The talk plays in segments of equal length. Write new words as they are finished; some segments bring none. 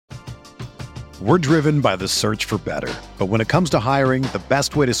We're driven by the search for better. But when it comes to hiring, the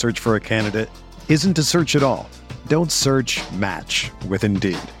best way to search for a candidate isn't to search at all. Don't search, match with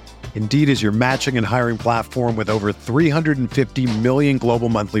Indeed. Indeed is your matching and hiring platform with over 350 million global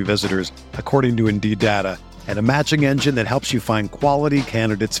monthly visitors, according to Indeed data, and a matching engine that helps you find quality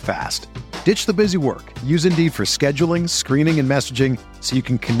candidates fast. Ditch the busy work. Use Indeed for scheduling, screening, and messaging so you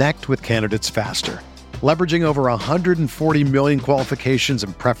can connect with candidates faster. Leveraging over 140 million qualifications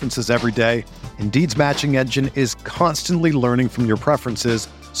and preferences every day, Indeed's matching engine is constantly learning from your preferences,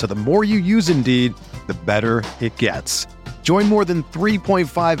 so the more you use Indeed, the better it gets. Join more than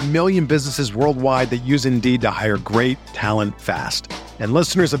 3.5 million businesses worldwide that use Indeed to hire great talent fast. And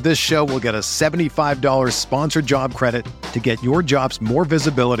listeners of this show will get a $75 sponsored job credit to get your jobs more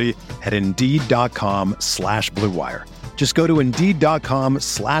visibility at Indeed.com/Blue Wire. Just go to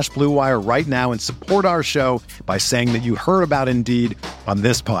Indeed.com/Blue Wire right now and support our show by saying that you heard about Indeed on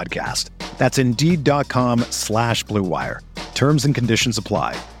this podcast. That's Indeed.com/Blue Wire. Terms and conditions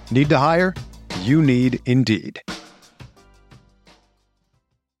apply. Need to hire? You need Indeed.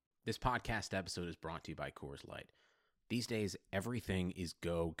 This podcast episode is brought to you by Coors Light. These days, everything is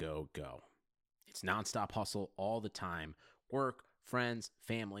go, go, go. It's nonstop hustle all the time. Work, friends,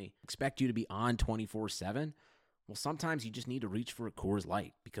 family, expect you to be on 24/7. Well, sometimes you just need to reach for a Coors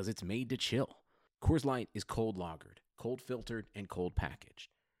Light because it's made to chill. Coors Light is cold lagered, cold filtered, and cold packaged.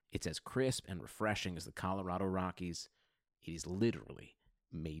 It's as crisp and refreshing as the Colorado Rockies. It is literally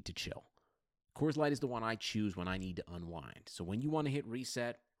made to chill. Coors Light is the one I choose when I need to unwind. So when you want to hit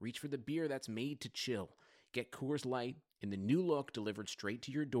reset, reach for the beer that's made to chill. Get Coors Light in the new look delivered straight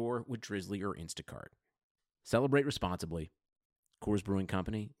to your door with Drizzly or Instacart. Celebrate responsibly. Coors Brewing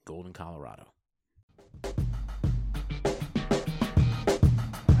Company, Golden, Colorado.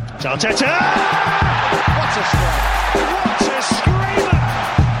 Arteta! What a strike! What a screamer!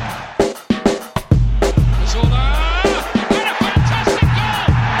 Zola! And a fantastic goal!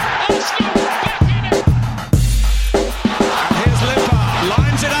 Arsenal back in it! And here's Limpar,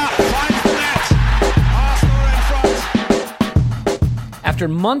 lines it up, finds the net. Arsenal in front. After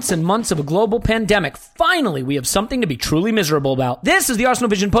months and months of a global pandemic, finally we have something to be truly miserable about. This is the Arsenal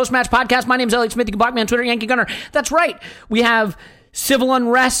Vision Post-Match Podcast. My name is Elliot Smith. You can block me on Twitter, Yankee Gunner. That's right. We have civil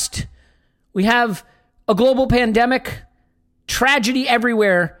unrest. We have a global pandemic, tragedy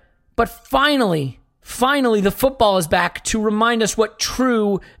everywhere, but finally, the football is back to remind us what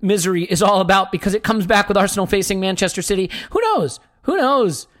true misery is all about because it comes back with Arsenal facing Manchester City. Who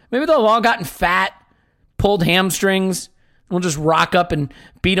knows? Maybe they'll have all gotten fat, pulled hamstrings. We'll just rock up and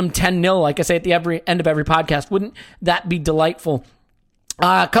beat them 10-0, like I say at the end of every podcast. Wouldn't that be delightful?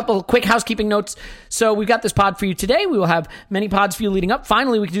 A couple of quick housekeeping notes. So we've got this pod for you today. We will have many pods for you leading up.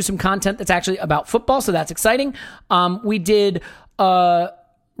 Finally, we can do some content that's actually about football, so that's exciting. We did a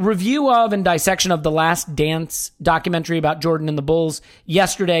review of and dissection of The Last Dance documentary about Jordan and the Bulls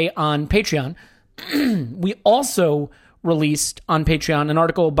yesterday on Patreon. We also released on Patreon an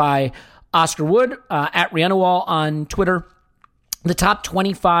article by Oscar Wood at Rienawall on Twitter. The top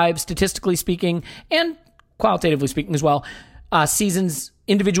 25, statistically speaking, and qualitatively speaking as well,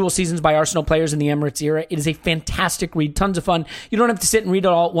 individual seasons by Arsenal players in the Emirates era. It is a fantastic read, tons of fun. You don't have to sit and read it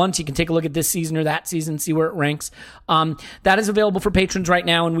all at once. You can take a look at this season or that season, see where it ranks. That is available for patrons right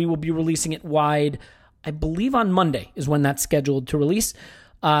now, and we will be releasing it wide, I believe on Monday is when that's scheduled to release.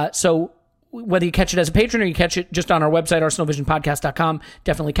 So whether you catch it as a patron or you catch it just on our website, arsenalvisionpodcast.com,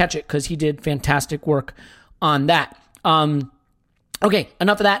 definitely catch it because he did fantastic work on that. Okay,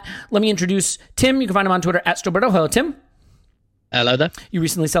 enough of that. Let me introduce Tim. You can find him on Twitter at Stroberto. Hello, Tim. Hello there. You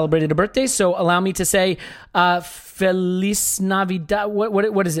recently celebrated a birthday, so allow me to say Feliz Navidad.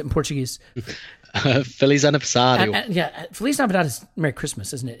 What is it in Portuguese? Feliz Aniversario. Feliz Navidad is Merry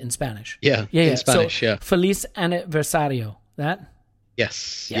Christmas, isn't it, in Spanish? Yeah. In Spanish, so, Feliz Aniversario. That?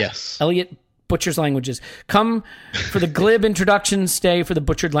 Yes, yes. Elliot butchers languages. Come for the glib introduction, stay for the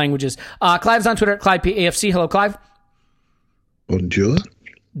butchered languages. Clive's on Twitter at ClivePAFC. Hello, Clive. Bonjour.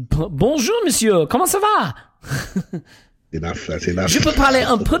 Bonjour, monsieur. Comment ça va? Enough, that's enough. Je peux parler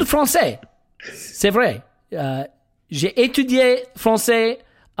un peu de français. C'est vrai. J'ai étudié français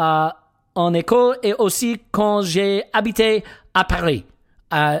en école et aussi quand j'ai habité à Paris.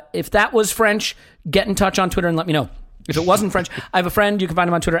 If that was French, get in touch on Twitter and let me know. If it wasn't French, I have a friend. You can find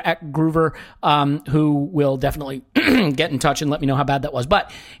him on Twitter at Groover, who will definitely get in touch and let me know how bad that was. But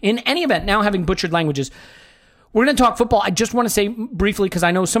in any event, now having butchered languages, we're going to talk football. I just want to say briefly, because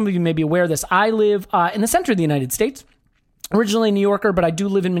I know some of you may be aware of this, I live in the center of the United States, originally a New Yorker, but I do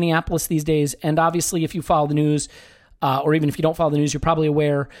live in Minneapolis these days. And obviously, if you follow the news, or even if you don't follow the news, you're probably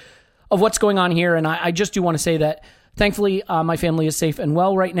aware of what's going on here. And I just do want to say that thankfully, my family is safe and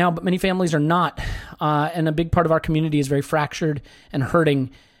well right now, but many families are not. And a big part of our community is very fractured and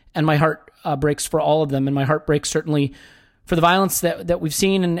hurting. And my heart breaks for all of them. And my heart breaks certainly for the violence that we've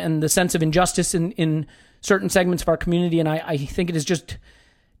seen and the sense of injustice in certain segments of our community. And I think it is just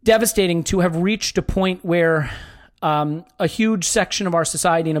devastating to have reached a point where a huge section of our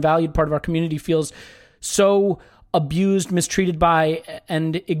society and a valued part of our community feels so abused, mistreated by,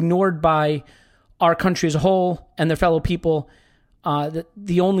 and ignored by our country as a whole and their fellow people. That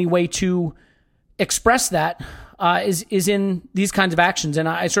the only way to express that is in these kinds of actions. And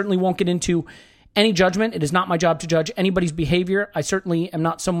I certainly won't get into any judgment. It is not my job to judge anybody's behavior. I certainly am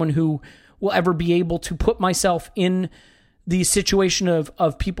not someone who will ever be able to put myself in the situation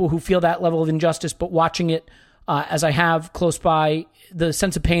of people who feel that level of injustice, but watching it as I have close by, the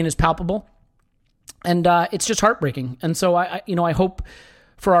sense of pain is palpable, and it's just heartbreaking. And so I hope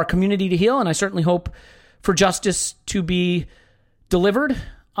for our community to heal, and I certainly hope for justice to be delivered.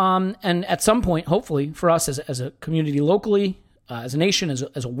 And at some point, hopefully, for us as a community locally, as a nation,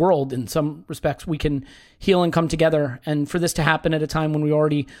 as a world, in some respects, we can heal and come together. And for this to happen at a time when we're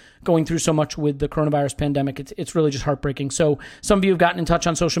already going through so much with the coronavirus pandemic, it's really just heartbreaking. So some of you have gotten in touch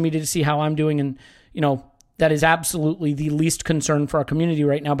on social media to see how I'm doing, and that is absolutely the least concern for our community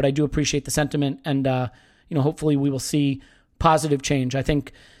right now. But I do appreciate the sentiment, and hopefully we will see positive change. I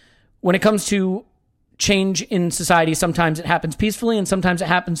think when it comes to change in society, sometimes it happens peacefully and sometimes it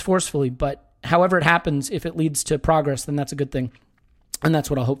happens forcefully. But however it happens, if it leads to progress, then that's a good thing. And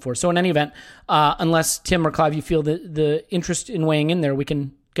that's what I'll hope for. So in any event, unless Tim or Clive, you feel the interest in weighing in there, we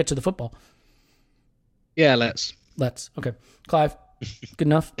can get to the football. Yeah, let's. Okay. Clive, good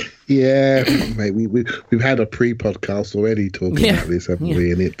enough? Yeah, mate, we've had a pre-podcast already talking about this, haven't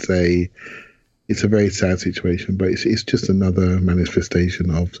we? And it's a very sad situation, but it's just another manifestation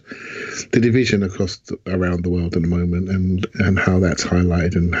of the division around the world at the moment, and how that's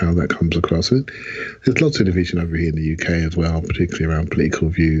highlighted and how that comes across. And there's lots of division over here in the UK as well, particularly around political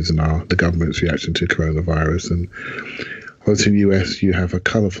views and the government's reaction to coronavirus. And obviously in the US, you have a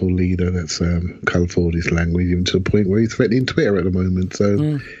colourful leader that's colourful with his language, even to the point where he's threatening Twitter at the moment.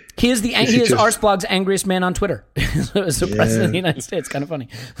 So. He is Arsblog's angriest man on Twitter. So as the president of the United States, kind of funny.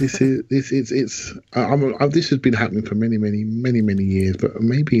 This has been happening for many, many, many, many years, but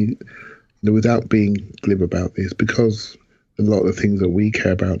maybe without being glib about this, because a lot of the things that we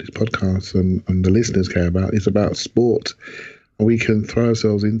care about, this podcast and the listeners care about, is about sport. And we can throw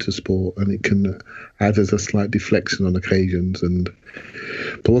ourselves into sport, and it can add as a slight deflection on occasions.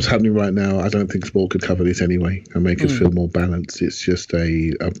 But what's happening right now, I don't think sport could cover this anyway and make us feel more balanced. It's just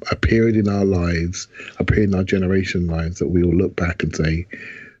a period in our lives, a period in our generation lives that we will look back and say,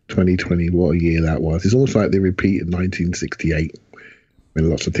 2020, what a year that was. It's almost like the repeat of 1968, when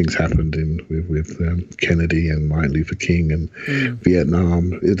lots of things happened with Kennedy and Martin Luther King and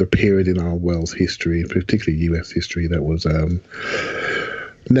Vietnam. It was a period in our world's history, particularly US history, that was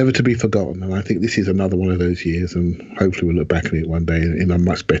never to be forgotten. And I think this is another one of those years, and hopefully we'll look back at it one day in a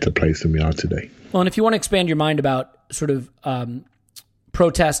much better place than we are today. Well, and if you want to expand your mind about sort of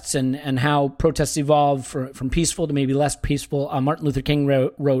protests and how protests evolve from peaceful to maybe less peaceful, Martin Luther King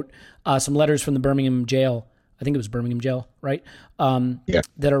wrote some letters from the Birmingham jail. I think it was Birmingham jail, right?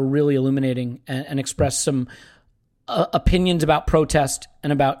 That are really illuminating and express some opinions about protest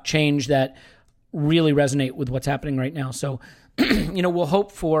and about change that really resonate with what's happening right now. So, we'll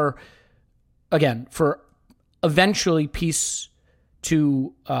hope for eventually peace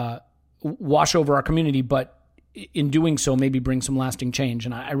to wash over our community, but in doing so, maybe bring some lasting change.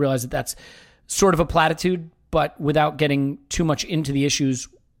 And I realize that that's sort of a platitude, but without getting too much into the issues,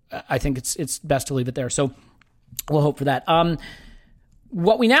 I think it's best to leave it there. So we'll hope for that.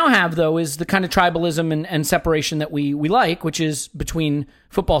 What we now have, though, is the kind of tribalism and separation that we like, which is between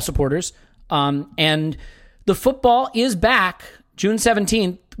football supporters. And the football is back June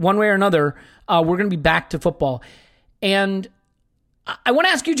 17th, one way or another. We're going to be back to football. And I want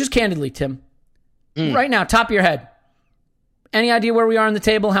to ask you just candidly, Tim, right now, top of your head, any idea where we are on the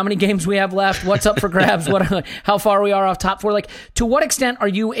table, how many games we have left, what's up for grabs, how far we are off top four? Like, to what extent are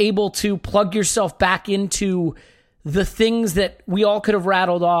you able to plug yourself back into the things that we all could have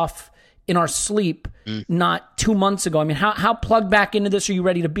rattled off in our sleep not 2 months ago? I mean, how plugged back into this are you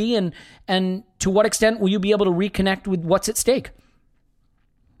ready to be? And to what extent will you be able to reconnect with what's at stake?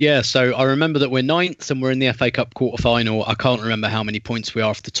 Yeah, so I remember that we're 9th and we're in the FA Cup quarterfinal. I can't remember how many points we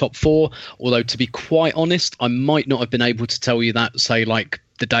are off the top four, although to be quite honest, I might not have been able to tell you that, say, like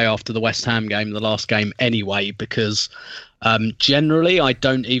the day after the West Ham game, the last game anyway, because generally I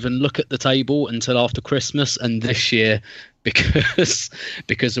don't even look at the table until after Christmas. And this year, because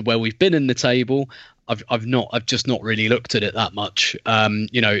of where we've been in the table, I've just not really looked at it that much.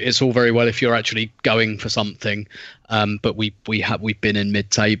 It's all very well if you're actually going for something, but we've been in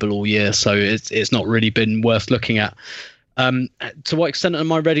mid-table all year, so it's not really been worth looking at. To what extent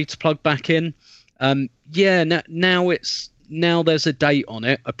am I ready to plug back in? Now there's a date on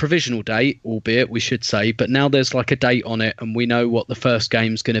it, a provisional date, albeit we should say, but now there's like a date on it, and we know what the first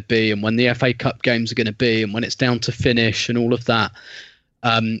game's going to be, and when the FA Cup games are going to be, and when it's down to finish, and all of that.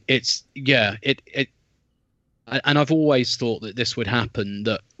 And I've always thought that this would happen,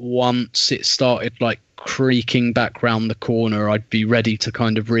 that once it started like creaking back round the corner, I'd be ready to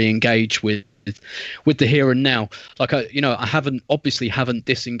kind of re-engage with the here and now. Like I haven't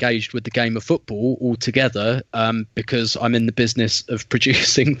disengaged with the game of football altogether, because I'm in the business of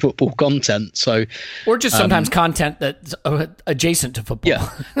producing football content. So, or just sometimes content that's adjacent to football.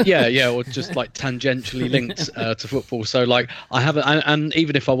 Yeah, or just like tangentially linked to football. So like I haven't, and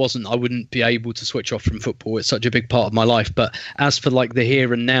even if I wasn't, I wouldn't be able to switch off from football. It's such a big part of my life. But as for like the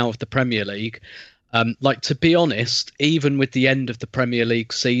here and now of the Premier League, like to be honest, even with the end of the Premier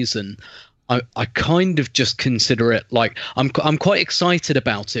League season, I kind of just consider it like I'm quite excited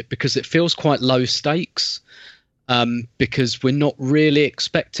about it because it feels quite low stakes, because we're not really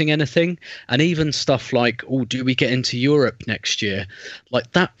expecting anything. And even stuff like, do we get into Europe next year? Like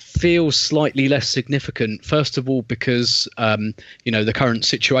that feels slightly less significant. First of all, because, the current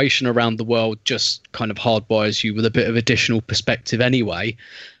situation around the world just kind of hardwires you with a bit of additional perspective anyway.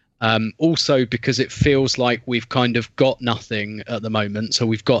 Also because it feels like we've kind of got nothing at the moment, so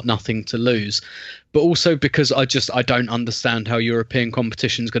we've got nothing to lose. But also because I don't understand how European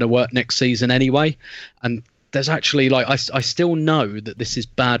competition is going to work next season anyway. And there's actually like I still know that this is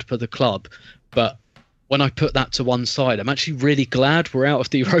bad for the club, but when I put that to one side, I'm actually really glad we're out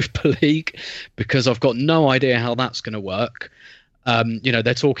of the Europa League, because I've got no idea how that's going to work.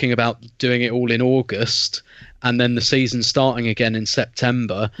 They're talking about doing it all in August, and then the season starting again in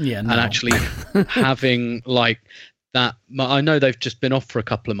September, and actually having like that. I know they've just been off for a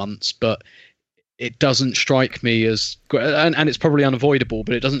couple of months, but it doesn't strike me as, and it's probably unavoidable,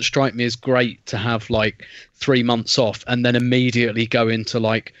 but it doesn't strike me as great to have like 3 months off and then immediately go into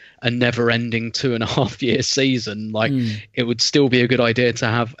like a never-ending 2.5 year season. Like it would still be a good idea to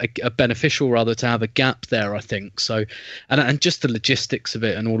have a beneficial rather to have a gap there, I think. So, and just the logistics of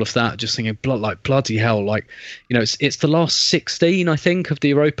it and all of that, just thinking bloody hell, like, it's the last 16, I think, of the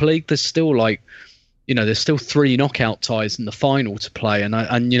Europa League. There's still like, there's still 3 knockout ties in the final to play, and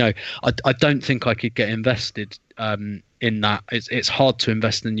I don't think I could get invested in that. It's hard to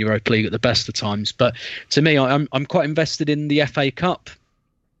invest in the Europa League at the best of times, but to me, I'm quite invested in the FA Cup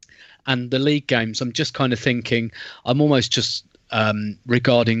and the league games. I'm just kind of thinking, I'm almost just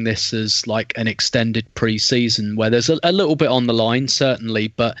regarding this as like an extended pre-season where there's a little bit on the line, certainly,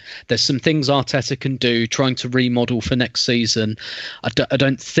 but there's some things Arteta can do trying to remodel for next season. I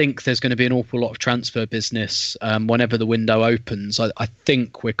don't think there's going to be an awful lot of transfer business whenever the window opens. I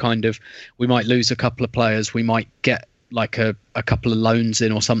think we might lose a couple of players. We might get like a couple of loans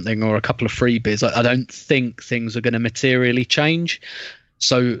in or something, or a couple of freebies. I don't think things are going to materially change.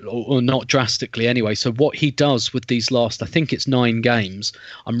 So, or not drastically anyway. So what he does with these last, I think it's 9 games,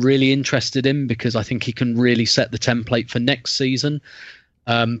 I'm really interested in, because I think he can really set the template for next season.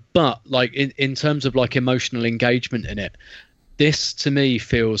 But like in terms of like emotional engagement in it, this to me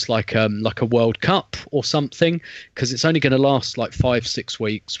feels like a World Cup or something, because it's only going to last like 5-6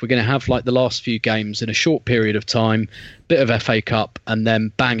 weeks. We're going to have like the last few games in a short period of time, bit of FA Cup, and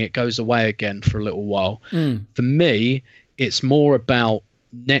then bang, it goes away again for a little while. For me, it's more about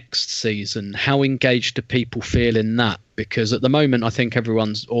next season. How engaged do people feel in that? Because at the moment, I think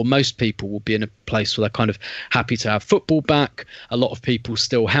most people will be in a place where they're kind of happy to have football back. A lot of people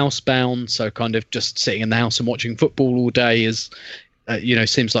still housebound, so kind of just sitting in the house and watching football all day is,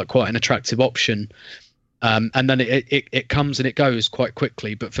 seems like quite an attractive option. And then it comes and it goes quite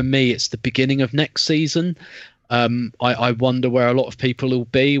quickly. But for me, it's the beginning of next season. I wonder where a lot of people will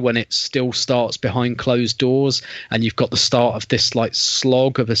be when it still starts behind closed doors, and you've got the start of this like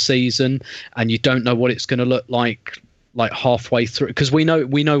slog of a season, and you don't know what it's going to look like halfway through, because we know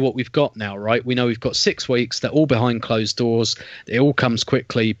what we've got now, right? We know we've got 6 weeks. They're all behind closed doors. It all comes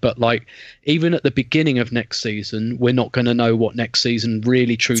quickly, but like even at the beginning of next season, we're not going to know what next season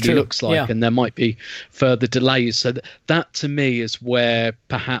really truly looks like, and there might be further delays. So that to me is where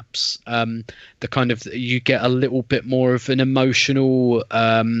perhaps the kind of you get a little bit more of an emotional,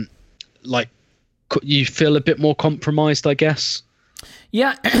 like you feel a bit more compromised, I guess.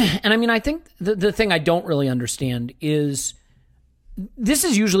 Yeah, and I mean, I think the thing I don't really understand is this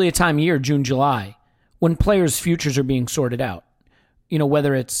is usually a time of year, June, July, when players' futures are being sorted out.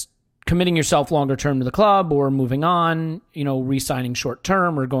 Whether it's committing yourself longer term to the club or moving on, re-signing short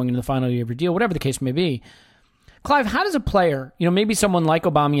term or going into the final year of your deal, whatever the case may be. Clive, how does a player, maybe someone like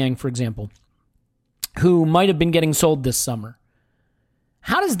Aubameyang, for example, who might have been getting sold this summer,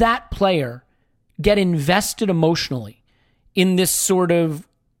 how does that player get invested emotionally in this sort of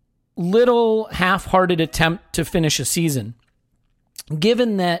little half-hearted attempt to finish a season,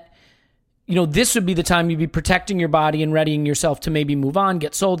 given that this would be the time you'd be protecting your body and readying yourself to maybe move on,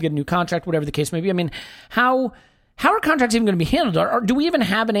 get sold, get a new contract, whatever the case may be? I mean, how are contracts even going to be handled? Or do we even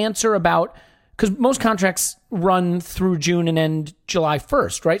have an answer about, because most contracts run through June and end July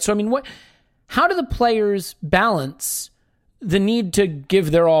 1st, right? So, I mean, how do the players balance the need to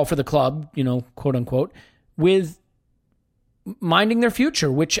give their all for the club, quote unquote, with minding their future,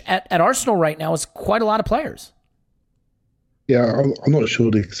 which at Arsenal right now is quite a lot of players? Yeah, I'm not sure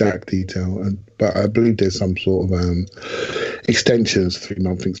the exact detail, but I believe there's some sort of extensions,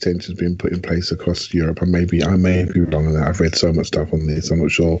 3-month extensions being put in place across Europe. I may be wrong on that. I've read so much stuff on this. I'm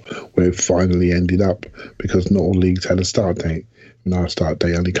not sure where it finally ended up because not all leagues had a start date. Our start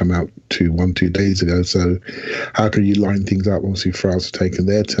date only come out 1-2 days ago. So how can you line things up? Obviously, France has taken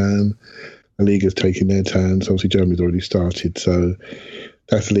their turn. The league has taken their turn. So obviously, Germany's already started. So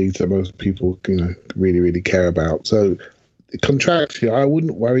that's the leagues that most people, really, really care about. So contractually, I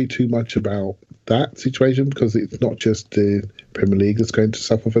wouldn't worry too much about that situation because it's not just the Premier League that's going to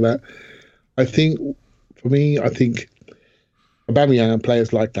suffer for that. I think Aubameyang and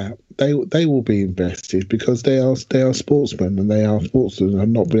players like that, they will be invested because they are sportsmen and they are sportsmen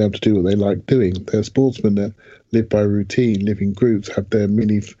and not being able to do what they like doing. They're sportsmen that live by routine, live in groups, have their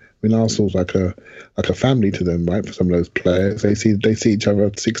Arsenal's like a family to them, right? For some of those players, they see each other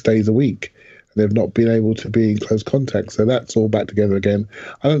 6 days a week. They've not been able to be in close contact. So that's all back together again.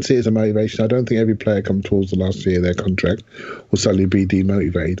 I don't see it as a motivation. I don't think every player come towards the last year of their contract will suddenly be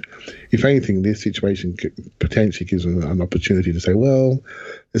demotivated. If anything, this situation potentially gives them an opportunity to say, well,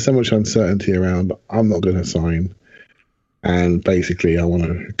 there's so much uncertainty around, I'm not going to sign. And basically, I want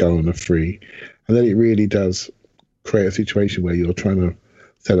to go on a free. And then it really does create a situation where you're trying to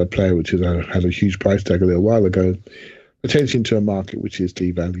sell a player which had a huge price tag a little while ago, attention to a market which is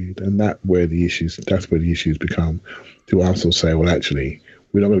devalued, and that's where the issues become. Do Arsenal say, well, actually,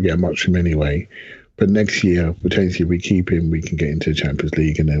 we're not going to get much from him anyway, but next year, potentially, if we keep him, we can get into the Champions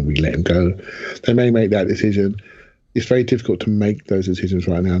League, and then we let him go. They may make that decision. It's very difficult to make those decisions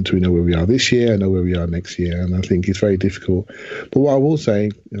right now until we know where we are this year and know where we are next year, and I think it's very difficult. But what I will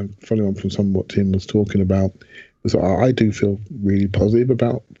say, following on from some of what Tim was talking about, was I do feel really positive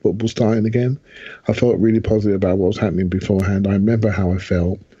about football starting again. I felt really positive about what was happening beforehand. I remember how I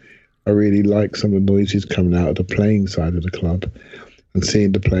felt. I really like some of the noises coming out of the playing side of the club and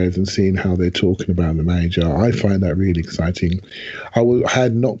seeing the players and seeing how they're talking about the manager. I find that really exciting. I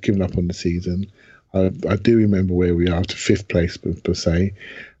had not given up on the season. I do remember where we are to 5th place per se.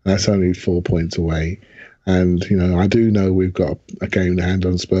 That's only 4 points away. And, I do know we've got a game in hand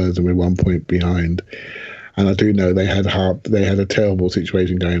on Spurs and we're 1 point behind. And I do know they had a terrible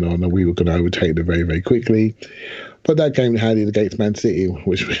situation going on and we were going to overtake them very, very quickly. But that game had it against Man City,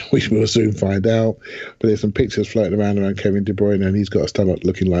 which we'll soon find out. But there's some pictures floating around Kevin De Bruyne, and he's got a stomach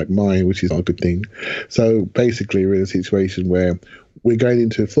looking like mine, which is not a good thing. So basically, we're in a situation where we're going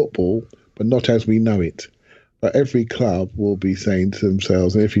into football, but not as we know it. But every club will be saying to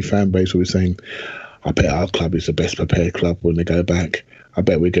themselves, and every fan base will be saying, I bet our club is the best prepared club when they go back. I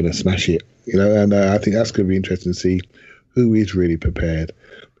bet we're going to smash it. And I think that's going to be interesting to see who is really prepared.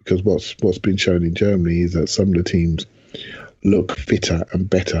 Because what's been shown in Germany is that some of the teams look fitter and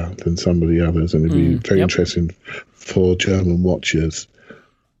better than some of the others. And it'd be very interesting for German watchers.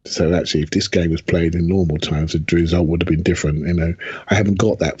 So actually, if this game was played in normal times, the result would have been different. I haven't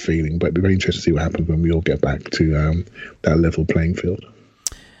got that feeling, but it'd be very interesting to see what happens when we all get back to that level playing field.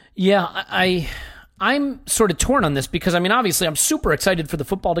 Yeah, I'm sort of torn on this because, obviously I'm super excited for the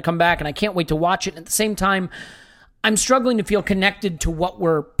football to come back and I can't wait to watch it. And at the same time, I'm struggling to feel connected to what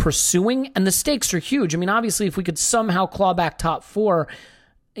we're pursuing, and the stakes are huge. Obviously, if we could somehow claw back top 4,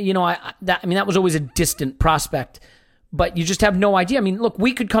 that was always a distant prospect, but you just have no idea. Look,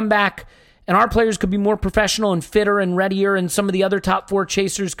 we could come back and our players could be more professional and fitter and readier, and some of the other top 4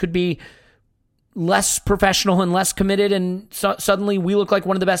 chasers could be less professional and less committed, and suddenly we look like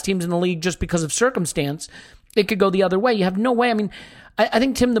one of the best teams in the league just because of circumstance. It could go the other way. You have no way. I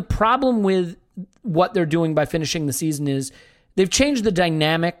think, Tim, the problem with what they're doing by finishing the season is they've changed the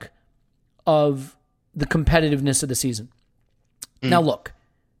dynamic of the competitiveness of the season. Now, look,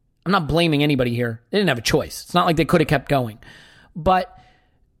 I'm not blaming anybody here. They didn't have a choice. It's not like they could have kept going. But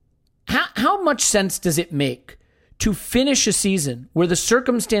how much sense does it make to finish a season where the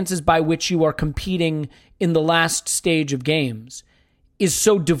circumstances by which you are competing in the last stage of games is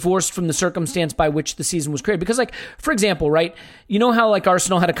so divorced from the circumstance by which the season was created. Because, like, for example, right, you know how, like,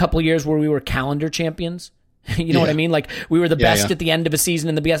 Arsenal had a couple of years where we were calendar champions? You know what I mean? Like, we were the best at the end of a season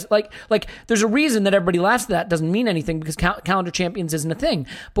and the best. Like, there's a reason that everybody laughs at that. Doesn't mean anything because calendar champions isn't a thing.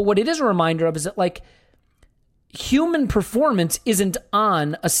 But what it is a reminder of is that, like, human performance isn't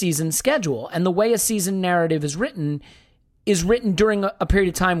on a season schedule. And the way a season narrative is written during a period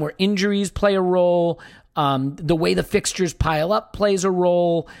of time where injuries play a role, the way the fixtures pile up plays a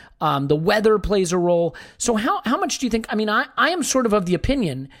role, the weather plays a role. So how much do you think, I mean, I am sort of the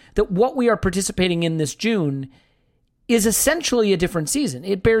opinion that what we are participating in this June is essentially a different season.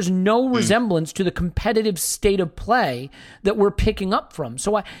 It bears no resemblance to the competitive state of play that we're picking up from.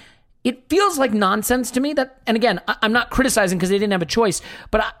 So it feels like nonsense to me that, and again, I'm not criticizing because they didn't have a choice,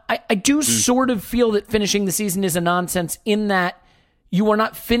 but I do sort of feel that finishing the season is a nonsense in that you are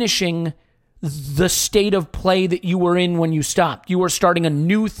not finishing the state of play that you were in when you stopped. You are starting a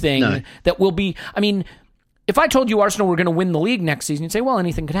new thing that will be, I mean, if I told you Arsenal were going to win the league next season, you'd say, well,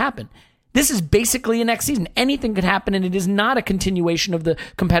 anything could happen. This is basically a next season. Anything could happen, and it is not a continuation of the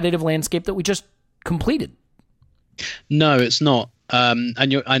competitive landscape that we just completed. No, it's not.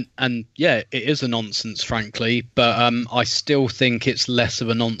 And yeah, it is a nonsense, frankly, but I still think it's less of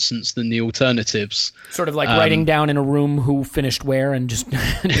a nonsense than the alternatives. Sort of like writing down in a room who finished where and just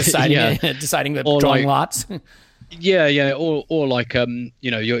deciding that or drawing lots. Yeah, or like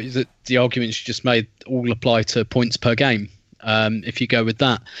you know, the arguments you just made all apply to points per game. If you go with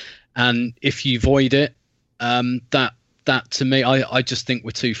that, and if you void it, that to me, I just think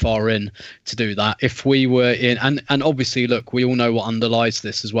we're too far in to do that. If we were in, and obviously, look, we all know what underlies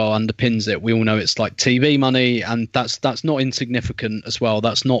this as well, underpins it. We all know it's like TV money, and that's not insignificant as well.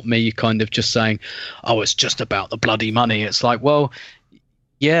 That's not me kind of just saying, oh, it's just about the bloody money. It's like, well,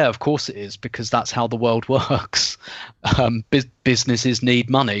 yeah, of course it is, because that's how the world works. Businesses need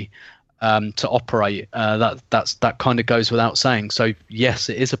money to operate. That kind of goes without saying. So yes,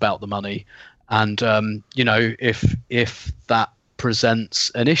 it is about the money. And, you know, if that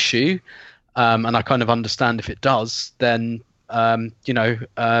presents an issue, and I kind of understand if it does, then, you know,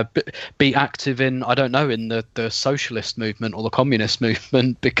 be active in, I don't know, in the socialist movement or the communist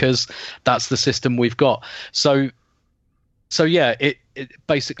movement, because that's the system we've got. So yeah, it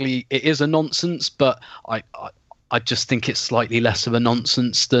basically, it is a nonsense, but I just think it's slightly less of a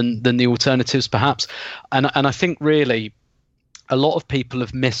nonsense than the alternatives, perhaps. And I think really, a lot of people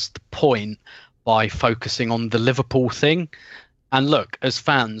have missed the point by focusing on the Liverpool thing. And look, as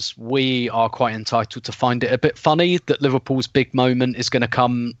fans, we are quite entitled to find it a bit funny that Liverpool's big moment is going to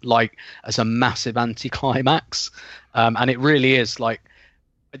come like as a massive anticlimax. And it really is like,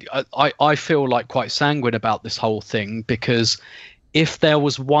 I feel like quite sanguine about this whole thing, because if there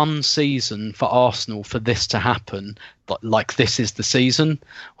was one season for Arsenal for this to happen, like this is the season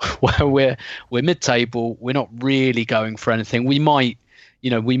where we're mid-table, we're not really going for anything. We might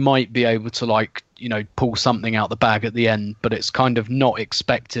be able to, like, you know, pull something out the bag at the end, but it's kind of not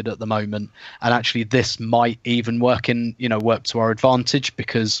expected at the moment. And actually, this might even work to our advantage,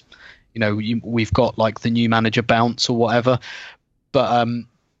 because, you know, we've got like the new manager bounce or whatever.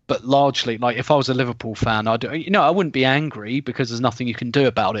 But largely, like, if I was a Liverpool fan, I wouldn't be angry because there's nothing you can do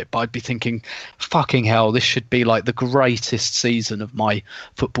about it. But I'd be thinking, fucking hell, this should be like the greatest season of my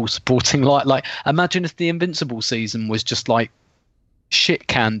football supporting life. Like, imagine if the Invincible season was just like shit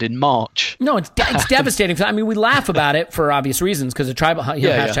canned in March. No, it's devastating. I mean, we laugh about it for obvious reasons because of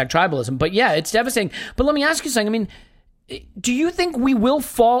hashtag tribalism. But yeah, it's devastating. But let me ask you something. I mean, do you think we will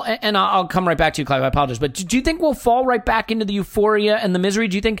fall, and I'll come right back to you, Clive, I apologize, but do you think we'll fall right back into the euphoria and the misery?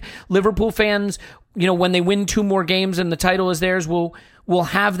 Do you think Liverpool fans, you know, when they win 2 more games and the title is theirs, will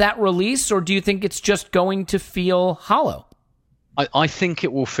have that release, or do you think it's just going to feel hollow? I think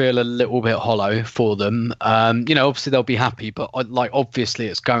it will feel a little bit hollow for them. You know, obviously they'll be happy, but obviously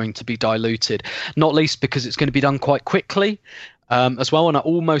it's going to be diluted, not least because it's going to be done quite quickly. As well, and I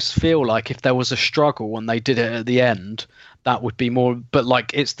almost feel like if there was a struggle and they did it at the end, that would be more. But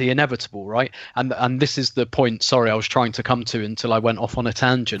like, it's the inevitable, right? And this is the point. Sorry, I was trying to come to until I went off on a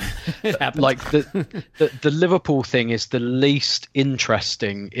tangent. Like the Liverpool thing is the least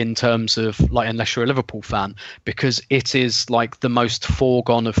interesting in terms of, like, unless you're a Liverpool fan, because it is like the most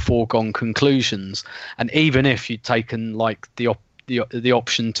foregone of foregone conclusions. And even if you'd taken like the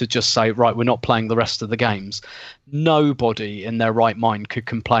option to just say, right, we're not playing the rest of the games, nobody in their right mind could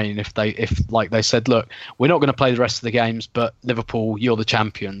complain if they said, look, we're not going to play the rest of the games, but Liverpool, you're the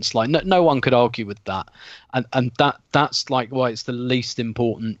champions. Like, no one could argue with that. And that's like why it's the least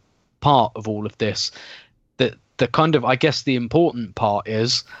important part of all of this, that the kind of, I guess the important part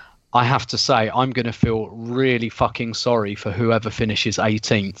is, I have to say, I'm going to feel really fucking sorry for whoever finishes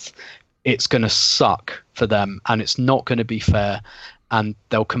 18th. It's going to suck for them, and it's not going to be fair, and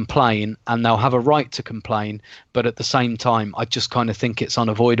they'll complain, and they'll have a right to complain, but at the same time, I just kind of think it's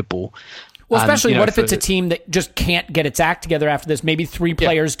unavoidable. Well, especially what if it's a team that just can't get its act together after this? Maybe 3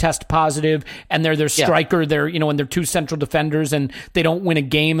 players test positive, and they're their striker, they're and they're 2 central defenders, and they don't win a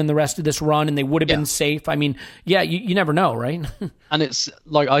game in the rest of this run, and they would have been safe. I mean, you never know, right? And it's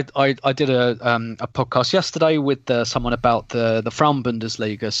like I did a podcast yesterday with someone about the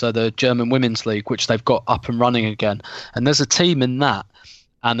Frauen-Bundesliga, so the German women's league, which they've got up and running again, and there's a team in that,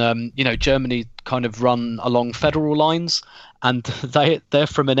 and Germany kind of run along federal lines. And they're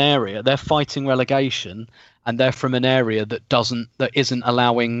from an area, they're fighting relegation, and they're from an area that isn't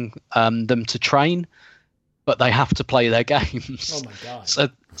allowing them to train, but they have to play their games. Oh my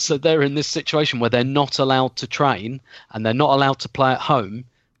God! So they're in this situation where they're not allowed to train and they're not allowed to play at home,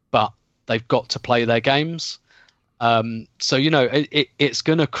 but they've got to play their games. So it's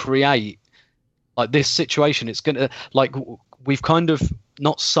going to create like this situation. It's going to we've kind of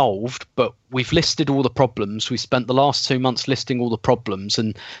not solved, but we've listed all the problems. We spent the last 2 months listing all the problems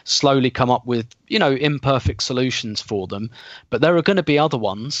and slowly come up with, imperfect solutions for them. But there are going to be other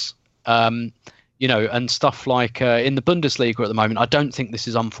ones, and stuff like in the Bundesliga at the moment. I don't think this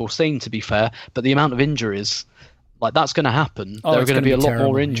is unforeseen, to be fair, but the amount of injuries, like that's going to happen. There are going to be a lot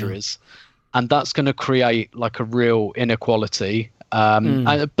more injuries, and that's going to create like a real inequality.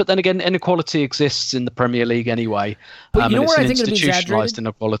 But then again, inequality exists in the Premier League anyway. But you know where I think it's an institutionalized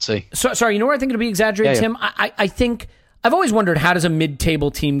inequality. Sorry, you know where I think it'll be exaggerated, Tim? I think I've always wondered, how does a mid-table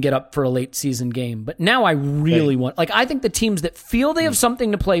team get up for a late season game? But now I really want, I think the teams that feel they have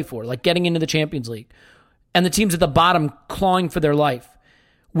something to play for, like getting into the Champions League, and the teams at the bottom clawing for their life,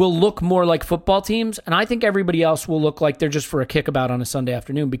 will look more like football teams, and I think everybody else will look like they're just for a kickabout on a Sunday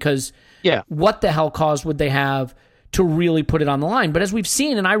afternoon, because what the hell cause would they have to really put it on the line? But as we've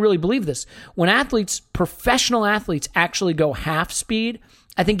seen, and I really believe this, when professional athletes actually go half speed,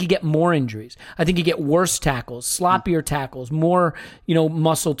 I think you get more injuries. I think you get worse tackles, sloppier tackles, more,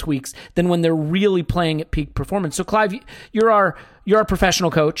 muscle tweaks than when they're really playing at peak performance. So Clive, you're our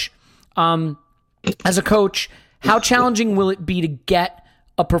professional coach. As a coach, how challenging will it be to get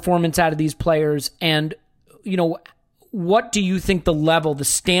a performance out of these players? And, what do you think the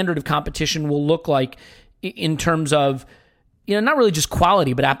standard of competition will look like in terms of, not really just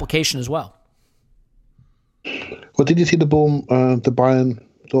quality, but application as well? Well, did you see the Bayern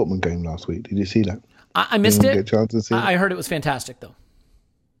Dortmund game last week? Did you see that? I missed it. Get a chance to see I heard it was fantastic, though.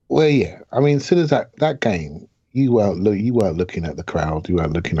 Well, yeah. I mean, as soon as that game, you weren't looking at the crowd. You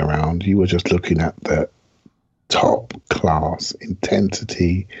weren't looking around. You were just looking at the top class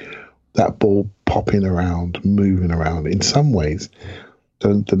intensity, that ball popping around, moving around. In some ways,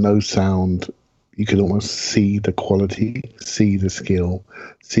 the no sound. You can almost see the quality, see the skill,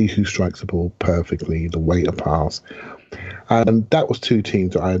 see who strikes the ball perfectly, the way to pass. And that was 2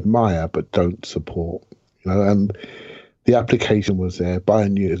 teams that I admire but don't support. And the application was there.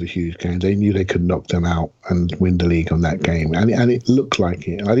 Bayern knew it was a huge game. They knew they could knock them out and win the league on that game. And it looked like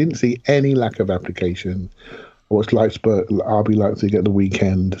it. And I didn't see any lack of application. I watched RB Leipzig at the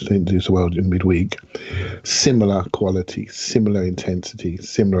weekend. They didn't do so well in midweek. Similar quality, similar intensity,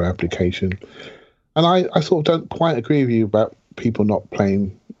 similar application. And I sort of don't quite agree with you about people not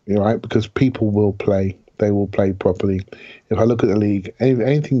playing, right? Because people will play. They will play properly. If I look at the league,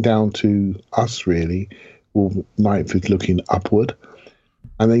 anything down to us, really, ninth is looking upward.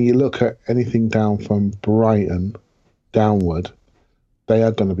 And then you look at anything down from Brighton downward, they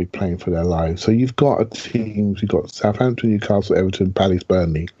are going to be playing for their lives. So you've got you've got Southampton, Newcastle, Everton, Palace,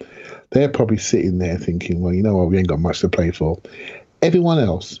 Burnley. They're probably sitting there thinking, well, you know what, we ain't got much to play for. Everyone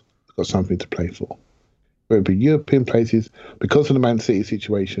else got something to play for. Whether it be European places, because of the Man City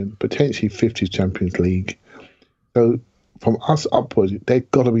situation, potentially 50th Champions League. So from us upwards, they've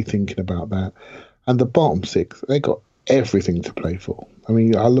got to be thinking about that. And the bottom 6, they got everything to play for. I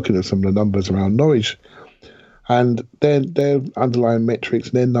mean, I'm looking at some of the numbers around Norwich, and their underlying metrics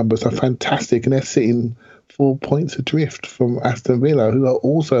and their numbers are fantastic, and they're sitting 4 points adrift from Aston Villa, who are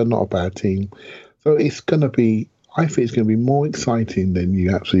also not a bad team. So I think it's going to be more exciting than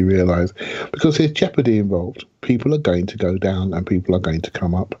you actually realise, because there's jeopardy involved. People are going to go down and people are going to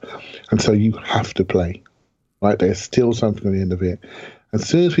come up. And so you have to play, right? There's still something at the end of it. As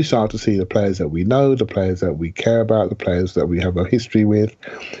soon as we start to see the players that we know, the players that we care about, the players that we have a history with,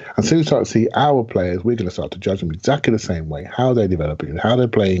 and soon as we start to see our players, we're going to start to judge them exactly the same way. How they're developing, how they're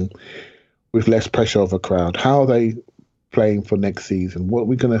playing with less pressure of a crowd, how are they playing for next season, who are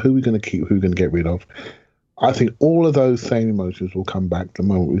we going to keep, who are we going to get rid of. I think all of those same emotions will come back the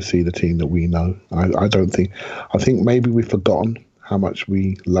moment we see the team that we know. I think maybe we've forgotten how much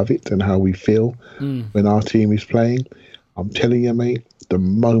we love it and how we feel when our team is playing. I'm telling you, mate, the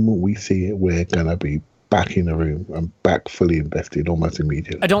moment we see it, we're going to be back in the room and back fully invested almost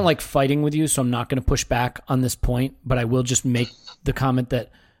immediately. I don't like fighting with you, so I'm not going to push back on this point, but I will just make the comment that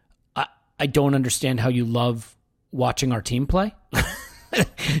I don't understand how you love watching our team play.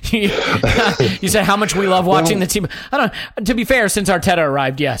 You said how much we love watching the team. I don't. To be fair, since Arteta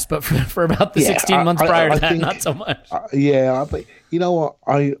arrived, yes, but for about the 16 months prior to that, not so much. But you know what?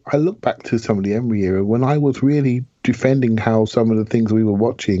 I look back to some of the Emery era when I was really defending how some of the things we were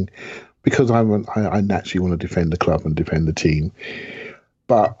watching, because I naturally want to defend the club and defend the team.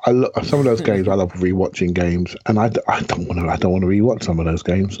 But I look some of those games. I love rewatching games, and I don't want to rewatch some of those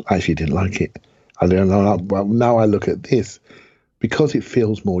games. I actually didn't like it. I don't know. But now I look at this. Because it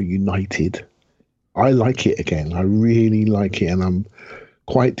feels more united, I like it again. I really like it, and I'm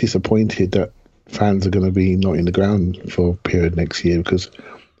quite disappointed that fans are going to be not in the ground for a period next year, because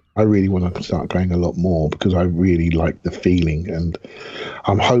I really want to start going a lot more, because I really like the feeling, and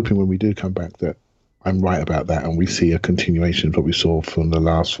I'm hoping when we do come back that I'm right about that, and we see a continuation of what we saw from the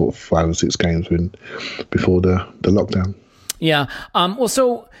last 5 or 6 games before the lockdown. Yeah. Well,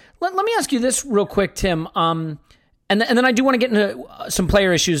 so let me ask you this real quick, Tim. And then I do want to get into some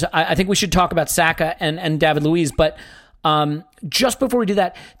player issues. I think we should talk about Saka and David Luiz. But just before we do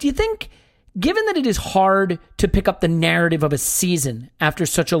that, do you think, given that it is hard to pick up the narrative of a season after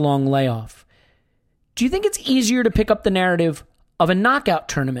such a long layoff, do you think it's easier to pick up the narrative of a knockout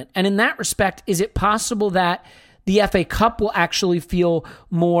tournament? And in that respect, is it possible that the FA Cup will actually feel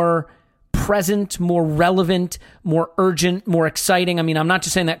more present, more relevant, more urgent, more exciting? I mean, I'm not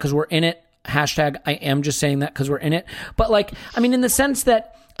just saying that because we're in it. Hashtag I am just saying that because we're in it. But in the sense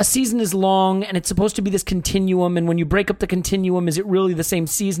that a season is long and it's supposed to be this continuum, and when you break up the continuum, is it really the same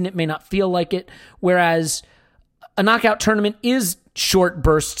season? It may not feel like it. Whereas a knockout tournament is short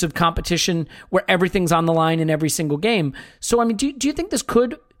bursts of competition where everything's on the line in every single game. So, I mean, do you think this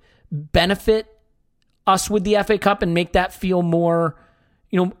could benefit us with the FA Cup and make that feel more,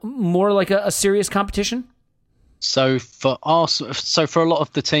 more like a serious competition? So for a lot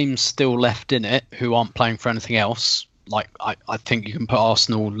of the teams still left in it who aren't playing for anything else, like I think you can put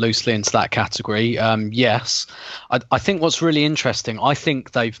Arsenal loosely into that category. Yes, I think what's really interesting, I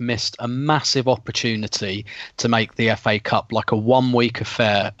think they've missed a massive opportunity to make the FA Cup like a 1-week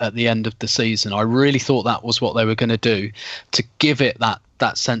affair at the end of the season. I really thought that was what they were going to do, to give it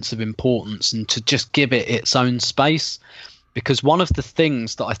that sense of importance and to just give it its own space. Because one of the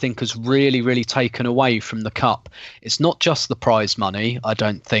things that I think has really, really taken away from the Cup, it's not just the prize money, I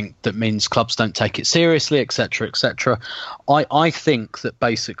don't think, that means clubs don't take it seriously, etc., etc. I think that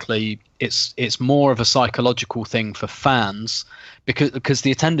basically it's more of a psychological thing for fans, because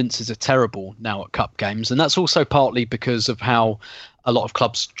the attendances are terrible now at Cup games. And that's also partly because of how a lot of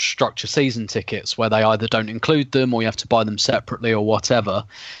clubs structure season tickets, where they either don't include them or you have to buy them separately or whatever.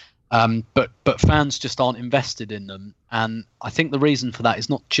 But fans just aren't invested in them, and I think the reason for that is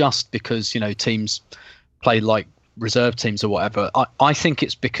not just because teams play like reserve teams or whatever. I think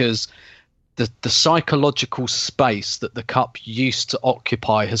it's because the psychological space that the Cup used to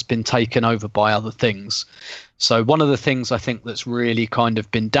occupy has been taken over by other things. So one of the things I think that's really kind of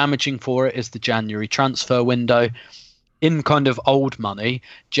been damaging for it is the January transfer window. In kind of old money,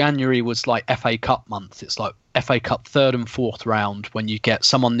 January was like FA Cup month. It's like FA Cup 3rd and 4th round, when you get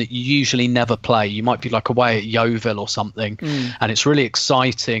someone that you usually never play. You might be like away at Yeovil or something, and it's really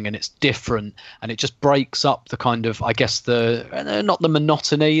exciting and it's different, and it just breaks up the kind of, I guess, not the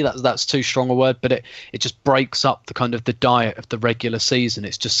monotony, that's too strong a word, but it just breaks up the kind of the diet of the regular season.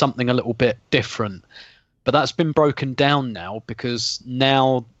 It's just something a little bit different. But that's been broken down now, because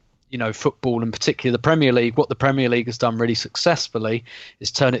now football, and particularly the Premier League, what the Premier League has done really successfully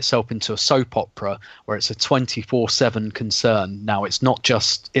is turn itself into a soap opera where it's a 24/7 concern. Now, it's not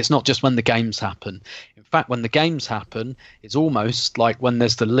just when the games happen. In fact, when the games happen, it's almost like when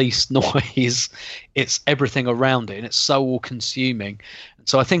there's the least noise, it's everything around it, and it's so all-consuming.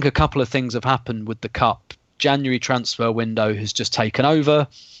 So I think a couple of things have happened with the Cup. January transfer window has just taken over.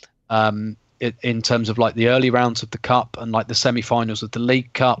 In terms of like the early rounds of the Cup and like the semi-finals of the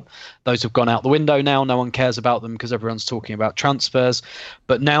League Cup, those have gone out the window now. No one cares about them because everyone's talking about transfers.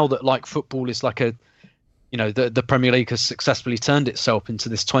 But now that like football is like the Premier League has successfully turned itself into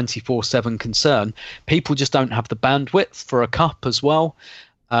this 24/7 concern, people just don't have the bandwidth for a Cup as well.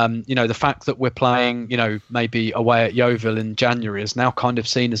 The fact that we're playing, maybe away at Yeovil in January is now kind of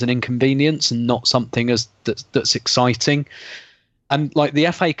seen as an inconvenience and not something that's exciting. And like the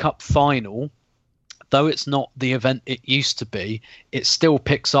FA Cup final, though it's not the event it used to be, it still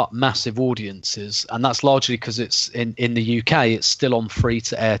picks up massive audiences, and that's largely because it's in the UK. It's still on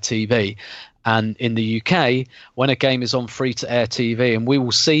free-to-air TV. And in the UK, when a game is on free-to-air TV, and we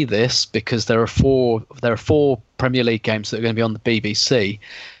will see this because there are four Premier League games that are going to be on the BBC,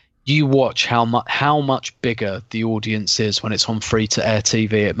 you watch how much bigger the audience is when it's on free-to-air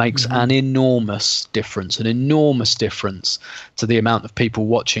TV. It makes an enormous difference to the amount of people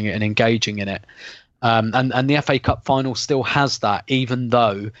watching it and engaging in it. And the FA Cup final still has that, even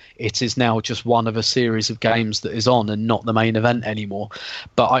though it is now just one of a series of games that is on and not the main event anymore.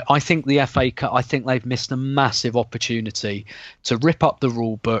 But I think the FA Cup, I think they've missed a massive opportunity to rip up the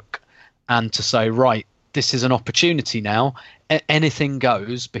rule book and to say, right, this is an opportunity now. Anything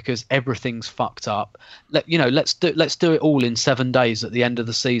goes because everything's fucked up. Let's do it all in 7 days at the end of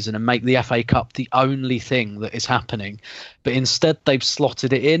the season and make the FA Cup the only thing that is happening. But instead, they've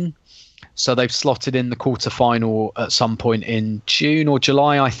slotted it in. So they've slotted in the quarterfinal at some point in June or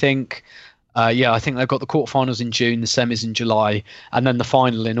July, I think. I think they've got the quarterfinals in June, the semis in July, and then the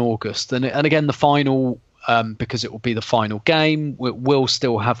final in August. And again, the final, because it will be the final game, will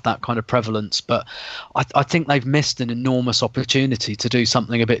still have that kind of prevalence. But I think they've missed an enormous opportunity to do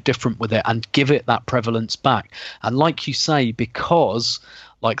something a bit different with it and give it that prevalence back. And like you say, because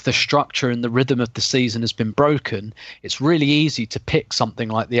like the structure and the rhythm of the season has been broken, it's really easy to pick something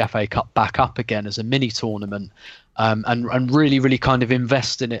like the FA Cup back up again as a mini tournament, and really, really kind of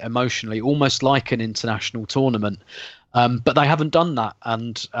invest in it emotionally, almost like an international tournament. But they haven't done that,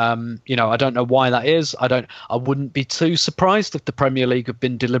 and I don't know why that is. I wouldn't be too surprised if the Premier League have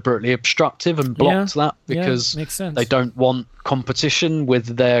been deliberately obstructive and blocked that because they don't want competition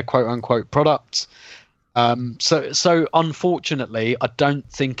with their quote unquote product. So unfortunately, I don't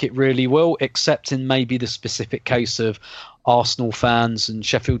think it really will, except in maybe the specific case of Arsenal fans and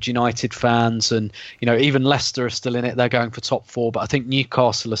Sheffield United fans, and even Leicester are still in it. They're going for top 4, but I think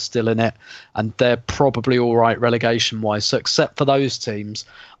Newcastle are still in it, and they're probably all right relegation wise. So except for those teams,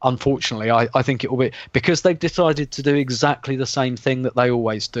 unfortunately, I think it will be, because they've decided to do exactly the same thing that they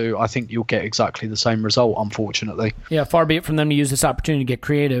always do. I think you'll get exactly the same result, unfortunately. Yeah, far be it from them to use this opportunity to get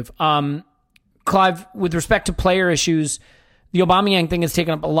creative. Clive, with respect to player issues, the Aubameyang thing has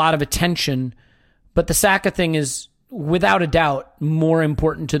taken up a lot of attention, but the Saka thing is, without a doubt, more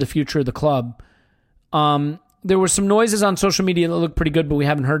important to the future of the club. There were some noises on social media that looked pretty good, but we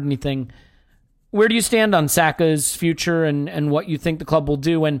haven't heard anything. Where do you stand on Saka's future and what you think the club will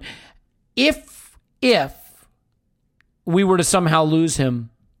do? And if we were to somehow lose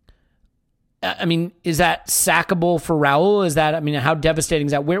him, I mean, is that sackable for Raul? How devastating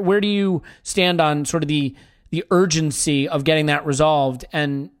is that? Where do you stand on sort of the urgency of getting that resolved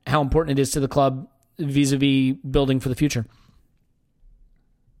and how important it is to the club vis-a-vis building for the future?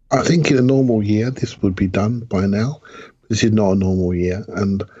 I think in a normal year, this would be done by now. This is not a normal year,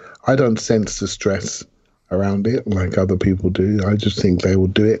 and I don't sense the stress around it like other people do. I just think they will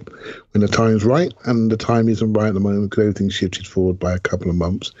do it when the time's right, and the time isn't right at the moment because everything's shifted forward by a couple of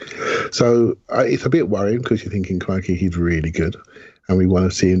months. So it's a bit worrying because you're thinking, crikey, he's really good, and we want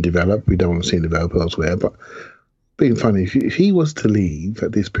to see him develop. We don't want to see him develop elsewhere. But being funny, if he was to leave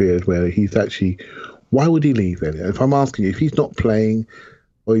at this period where he's actually, why would he leave then? If I'm asking you, if he's not playing,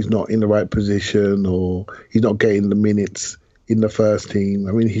 or he's not in the right position, or he's not getting the minutes in the first team,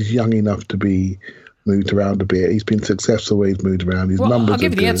 I mean, he's young enough to be moved around a bit. He's been successful where he's moved around. His numbers I'll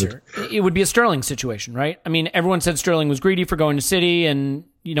give you the good. answer. It would be a Sterling situation, right? I mean, everyone said Sterling was greedy for going to City, and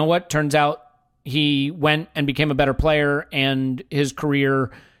you know what? Turns out he went and became a better player, and his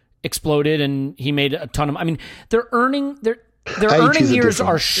career exploded, and he made a ton of. I mean, their earning years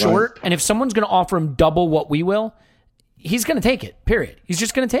are short, right? And if someone's going to offer him double what we will, he's going to take it. Period. He's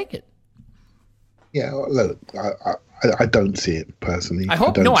just going to take it. Yeah, look, I don't see it personally. I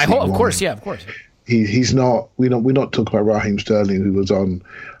hope. No, I hope. Of course, yeah, of course. He's not. We're not talking about Raheem Sterling, who was on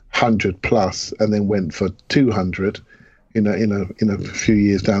 100 plus and then went for 200 in a few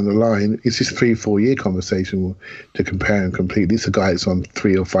years down the line. It's this 3-4 year conversation to compare and complete. This is a guy that's on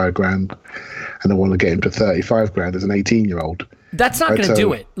 3 or 5 grand, and I want to get him to 35 grand as an 18-year-old. That's not going to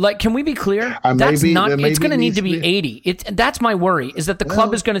do it. Like, can we be clear? That's not. It's going to need to be 80. That's my worry. Is that the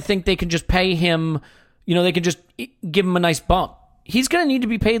club is going to think they can just pay him. They can just give him a nice bump. He's going to need to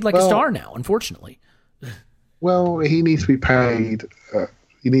be paid like a star now, unfortunately. Well, he needs to be paid.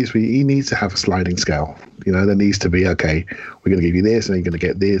 He needs to have a sliding scale. There needs to be, okay, we're going to give you this, and you're going to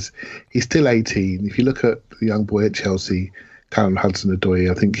get this. He's still 18. If you look at the young boy at Chelsea, Callum Hudson-Odoi,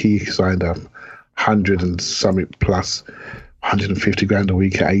 I think he signed up 100 and something plus 150 grand a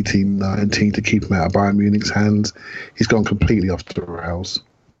week at 18, 19 to keep him out of Bayern Munich's hands. He's gone completely off the rails.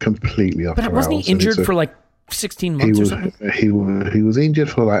 completely off. But wasn't he injured for like 16 months or something? He was injured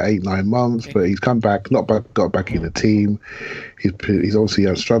for like 8-9 months, but he's come back, got back in the team. He's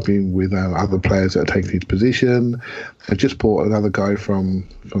obviously struggling with other players that are taking his position. They just bought another guy from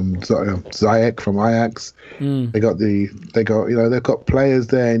Ziyech from Ajax. They've got players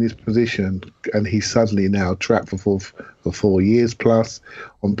there in his position, and he's suddenly now trapped for 4 years plus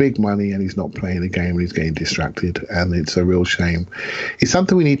on big money, and he's not playing the game, and he's getting distracted, and it's a real shame. It's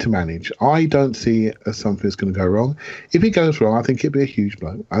something we need to manage. I don't see it as something that's going to go wrong. If it goes wrong, I think it'd be a huge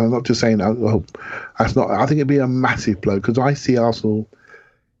blow. And I'm not just saying that's not. I think it'd be a massive blow, because I see Arsenal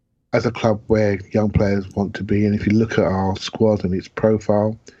as a club where young players want to be, and if you look at our squad and its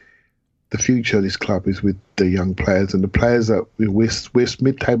profile, the future of this club is with the young players, and the players that we're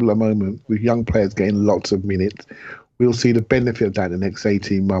mid-table at the moment, with young players getting lots of minutes. We'll see the benefit of that in the next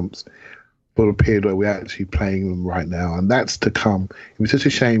 18 months for a period where we're actually playing them right now, and that's to come. It's such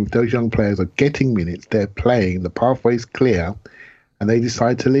a shame if those young players are getting minutes, they're playing, the pathway's clear, and they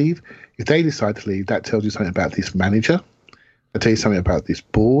decide to leave. If they decide to leave, that tells you something about this manager. That tells you something about this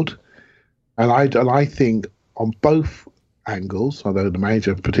board. And I think on both angles, although the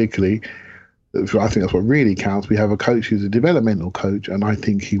manager particularly, I think that's what really counts. We have a coach who's a developmental coach, and I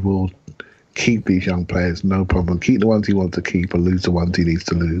think he will keep these young players, no problem. Keep the ones he wants to keep and lose the ones he needs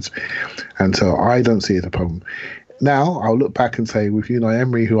to lose. And so I don't see it a problem. Now, I'll look back and say, with Unai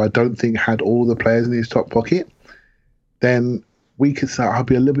Emery, who I don't think had all the players in his top pocket, then we could say I'll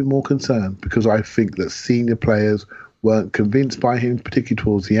be a little bit more concerned, because I think that senior players weren't convinced by him, particularly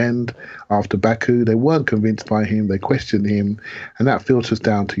towards the end. After Baku, they weren't convinced by him. They questioned him, and that filters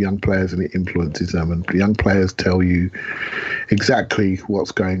down to young players and it influences them. And young players tell you exactly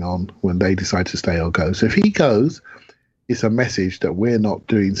what's going on when they decide to stay or go. So if he goes, it's a message that we're not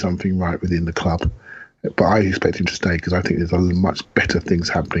doing something right within the club. But I expect him to stay, because I think there's much better things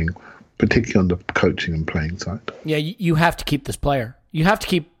happening, particularly on the coaching and playing side. Yeah, you have to keep this player. You have to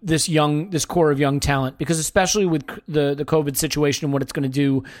keep this core of young talent, because especially with the COVID situation and what it's going to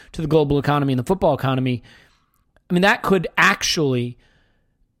do to the global economy and the football economy, I mean, that could actually,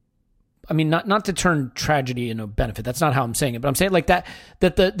 I mean, not to turn tragedy into a benefit. That's not how I'm saying it, but I'm saying like that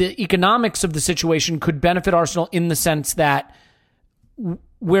the economics of the situation could benefit Arsenal in the sense that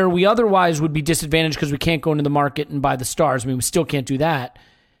where we otherwise would be disadvantaged because we can't go into the market and buy the stars. I mean, we still can't do that.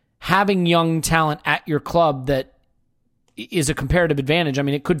 Having young talent at your club that is a comparative advantage. I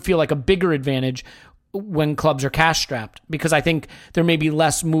mean, it could feel like a bigger advantage when clubs are cash strapped, because I think there may be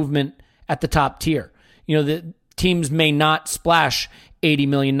less movement at the top tier. You know, the teams may not splash 80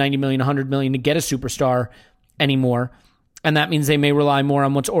 million, 90 million, 100 million to get a superstar anymore. And that means they may rely more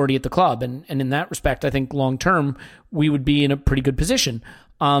on what's already at the club. And in that respect, I think long term, we would be in a pretty good position.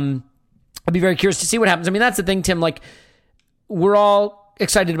 I'd be very curious to see what happens. I mean, that's the thing, Tim, like, we're all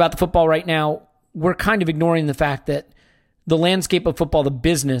excited about the football right now. We're kind of ignoring the fact that the landscape of football, the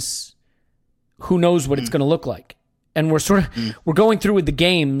business, who knows what it's going to look like. And we're going through with the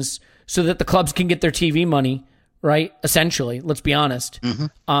games so that the clubs can get their TV money, right? Essentially, let's be honest,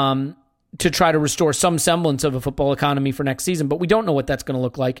 to try to restore some semblance of a football economy for next season. But we don't know what that's going to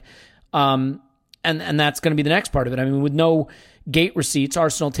look like. And that's going to be the next part of it. I mean, with no gate receipts,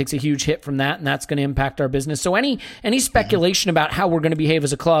 Arsenal takes a huge hit from that, and that's going to impact our business. So any speculation about how we're going to behave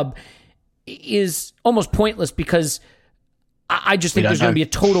as a club is almost pointless, because I just think there's going to be a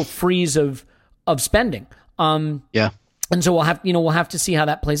total freeze of spending. Yeah. And so we'll have to see how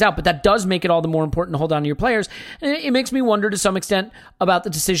that plays out. But that does make it all the more important to hold on to your players. And it makes me wonder to some extent about the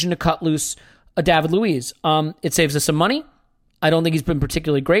decision to cut loose a David Luiz. It saves us some money. I don't think he's been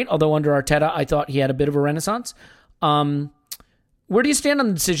particularly great, although under Arteta, I thought he had a bit of a renaissance. Where do you stand on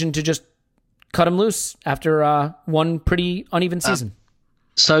the decision to just cut him loose after one pretty uneven season?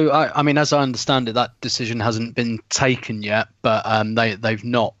 So, I mean, as I understand it, that decision hasn't been taken yet, but they've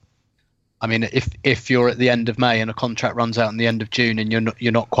not. I mean, if you're at the end of May and a contract runs out in the end of June and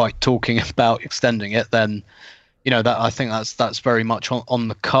you're not quite talking about extending it, then that I think that's very much on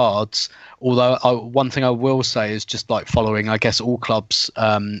the cards. Although one thing I will say is, just like following, I guess, all clubs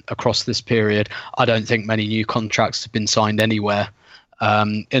across this period, I don't think many new contracts have been signed anywhere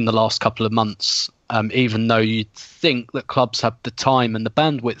in the last couple of months. Even though you'd think that clubs have the time and the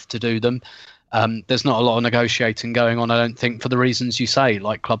bandwidth to do them, there's not a lot of negotiating going on, I don't think, for the reasons you say.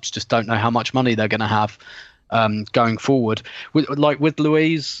 Like, clubs just don't know how much money they're going to have going forward. With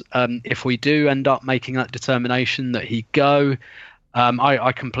Luiz, if we do end up making that determination that he go,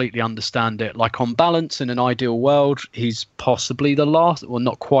 I completely understand it. Like, on balance, in an ideal world, he's possibly the last, well,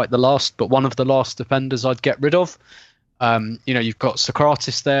 not quite the last, but one of the last defenders I'd get rid of. You've got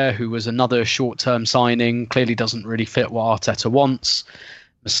Socrates there, who was another short-term signing, clearly doesn't really fit what Arteta wants.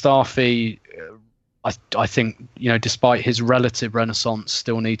 Mustafi, I think, despite his relative renaissance,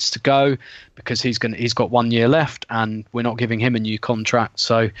 still needs to go because he's got 1 year left, and we're not giving him a new contract.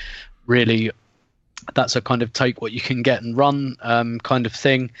 So really, that's a kind of take what you can get and run kind of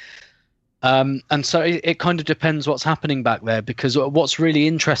thing. And so it kind of depends what's happening back there, because what's really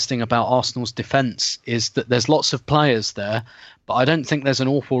interesting about Arsenal's defence is that there's lots of players there, but I don't think there's an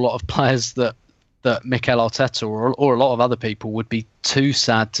awful lot of players that Mikel Arteta or a lot of other people would be too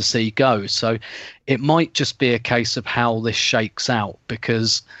sad to see go. So it might just be a case of how this shakes out,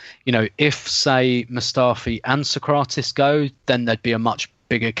 because, if, say, Mustafi and Sokratis go, then there'd be a much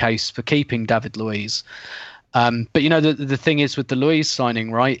bigger case for keeping David Luiz. But, the thing is with the Luiz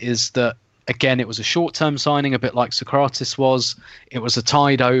signing, right, is that, again, it was a short-term signing, a bit like Sokratis was. It was a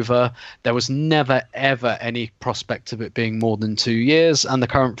tide over. There was never, ever any prospect of it being more than 2 years, and the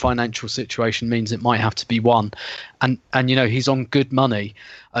current financial situation means it might have to be 1. And he's on good money.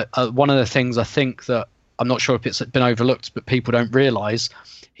 One of the things I think that, I'm not sure if it's been overlooked, but people don't realise,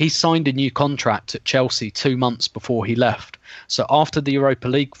 he signed a new contract at Chelsea 2 months before he left. So after the Europa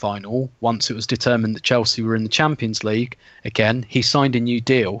League final, once it was determined that Chelsea were in the Champions League again, he signed a new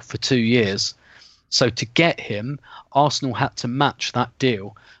deal for 2 years. So to get him, Arsenal had to match that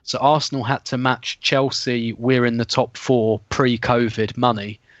deal. So Arsenal had to match Chelsea, we're in the top 4 pre-COVID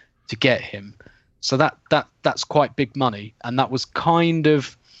money to get him. So that's quite big money. And that was kind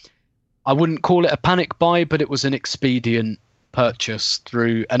of, I wouldn't call it a panic buy, but it was an expedient purchase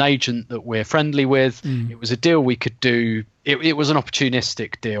through an agent that we're friendly with. It was a deal we could do. It was an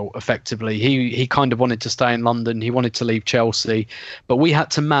opportunistic deal, effectively. He kind of wanted to stay in London. He wanted to leave Chelsea, but we had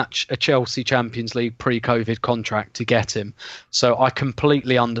to match a Chelsea Champions League pre-COVID contract to get him. So I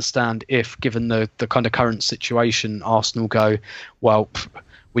completely understand if, given the kind of current situation, Arsenal go, well,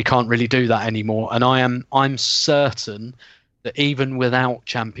 we can't really do that anymore. And I'm certain that even without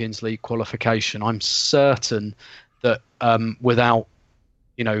Champions League qualification, I'm certain that without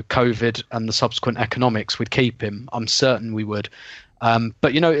COVID and the subsequent economics, we'd keep him. I'm certain we would.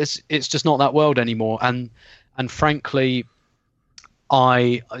 But it's just not that world anymore. And frankly,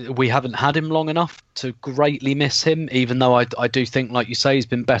 we haven't had him long enough to greatly miss him, even though I do think, like you say, he's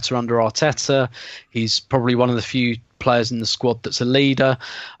been better under Arteta. He's probably one of the few players in the squad that's a leader.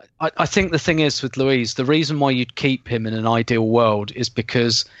 I think the thing is with Luiz, the reason why you'd keep him in an ideal world is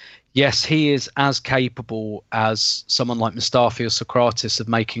because, yes, he is as capable as someone like Mustafi or Sokratis of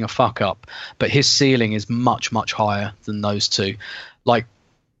making a fuck up, but his ceiling is much, much higher than those two. Like,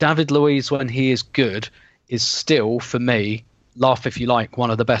 David Luiz, when he is good, is still, for me, laugh if you like, one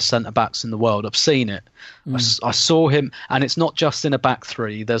of the best centre-backs in the world. I've seen it. I saw him, and it's not just in a back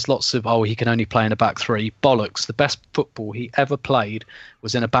three. There's lots of, he can only play in a back three. Bollocks. The best football he ever played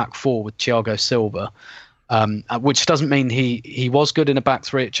was in a back four with Thiago Silva. Which doesn't mean he was good in a back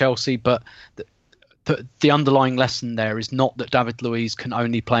three at Chelsea, but the underlying lesson there is not that David Luiz can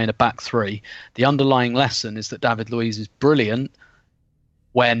only play in a back three. The underlying lesson is that David Luiz is brilliant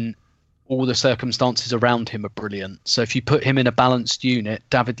when all the circumstances around him are brilliant. So if you put him in a balanced unit,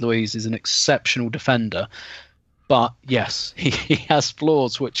 David Luiz is an exceptional defender. But yes, he has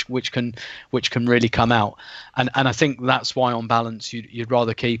flaws which can really come out, and I think that's why on balance you'd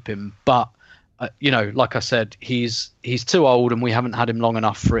rather keep him. But like I said, he's too old, and we haven't had him long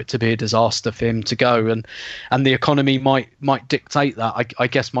enough for it to be a disaster for him to go. And the economy might dictate that. I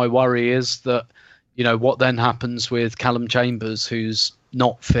guess my worry is that, what then happens with Callum Chambers, who's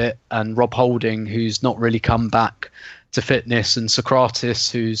not fit, and Rob Holding, who's not really come back to fitness, and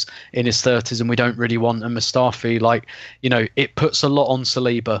Sokratis, who's in his 30s and we don't really want, and Mustafi. It puts a lot on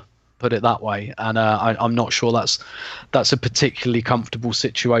Saliba, put it that way. And I'm not sure that's a particularly comfortable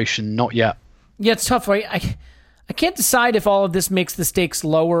situation, not yet. Yeah, it's tough. I can't decide if all of this makes the stakes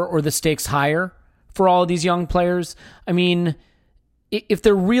lower or the stakes higher for all of these young players. I mean, if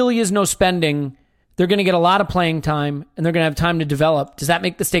there really is no spending, they're going to get a lot of playing time and they're going to have time to develop. Does that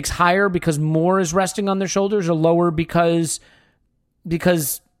make the stakes higher because more is resting on their shoulders, or lower because the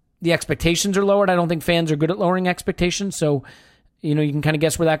expectations are lowered? I don't think fans are good at lowering expectations, so you can kind of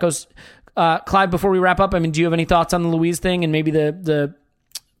guess where that goes. Clive, before we wrap up, I mean, do you have any thoughts on the Luiz thing and maybe the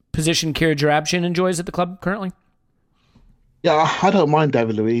position Kira Jarabshin enjoys at the club currently? Yeah, I don't mind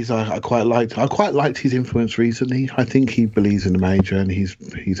David Luiz. I quite liked his influence recently. I think he believes in the major, and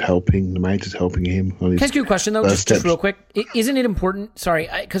he's helping. The major's helping him. Can I ask you a question though, just real quick? Isn't it important? Sorry,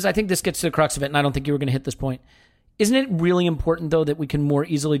 because I think this gets to the crux of it, and I don't think you were going to hit this point. Isn't it really important though that we can more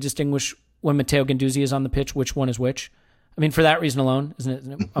easily distinguish when Matteo Guendouzi is on the pitch, which one is which? I mean, for that reason alone,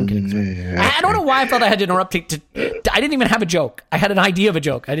 isn't it? I'm kidding. Yeah, I don't know why I felt I had to interrupt. I didn't even have a joke. I had an idea of a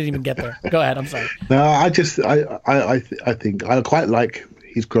joke. I didn't even get there. Go ahead. I'm sorry. No, I think I quite like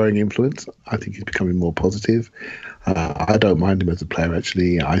his growing influence. I think he's becoming more positive. I don't mind him as a player,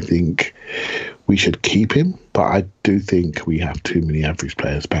 actually. I think we should keep him, but I do think we have too many average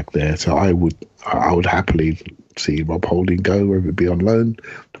players back there. So I would happily see Rob Holding go, whether it be on loan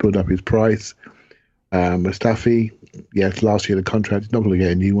to build up his price. Mustafi, yes, last year the contract, he's not going to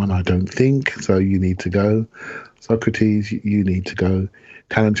get a new one, I don't think. So you need to go. Socrates, you need to go.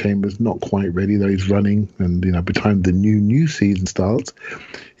 Callum Chambers not quite ready, though he's running, and by the time the new season starts,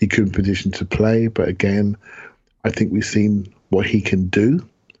 he could be in position to play. But again, I think we've seen what he can do.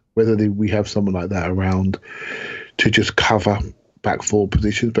 Whether we have someone like that around to just cover back four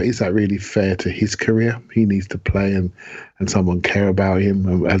positions, but is that really fair to his career? He needs to play and someone care about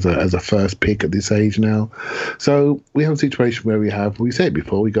him as a first pick at this age now. So we have a situation where we said it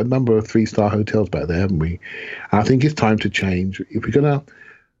before, we've got a number of 3-star hotels back there, haven't we? And I think it's time to change. If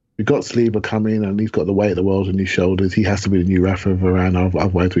we've got Saliba coming and he's got the weight of the world on his shoulders, he has to be the new Rafa Varane,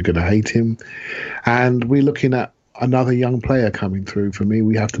 otherwise we're going to hate him. And we're looking at another young player coming through. For me,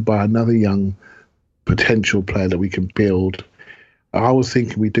 we have to buy another young potential player that we can build. I was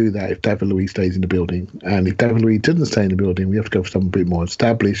thinking we do that if David Luiz stays in the building. And if David Luiz doesn't stay in the building, we have to go for someone a bit more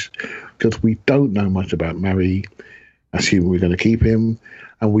established, because we don't know much about Mari, assuming we're going to keep him.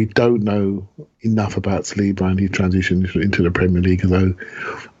 And we don't know enough about Saliba and his transition into the Premier League, although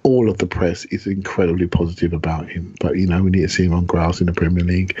all of the press is incredibly positive about him. But, we need to see him on grass in the Premier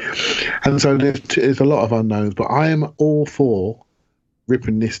League. And so there's a lot of unknowns. But I am all for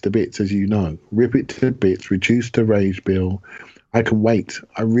ripping this to bits, as you know. Rip it to bits, reduce the wage bill. I can wait.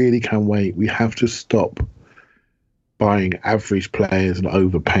 I really can wait. We have to stop buying average players and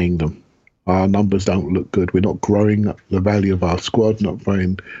overpaying them. Our numbers don't look good. We're not growing the value of our squad, not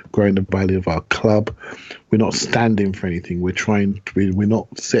growing the value of our club. We're not standing for anything. We're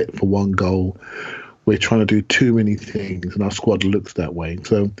not set for one goal. We're trying to do too many things, and our squad looks that way.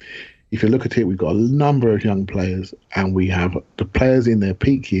 So if you look at it, we've got a number of young players, and we have the players in their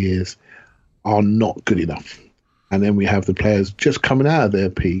peak years are not good enough. And then we have the players just coming out of their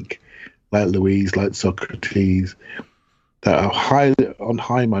peak, like Luiz, like Socrates, that are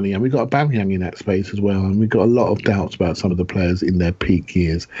high money. And we've got Aubameyang in that space as well. And we've got a lot of doubts about some of the players in their peak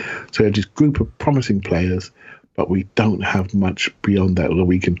years. So this group of promising players, but we don't have much beyond that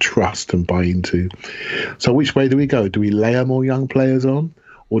we can trust and buy into. So which way do we go? Do we layer more young players on,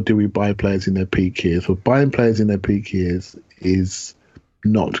 or do we buy players in their peak years? Well, buying players in their peak years is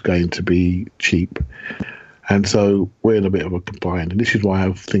not going to be cheap. And so we're in a bit of a bind. And this is why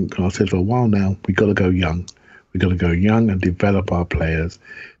I think, I said for a while now, we've got to go young. We've got to go young and develop our players,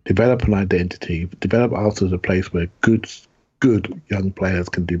 develop an identity, develop us as a place where good young players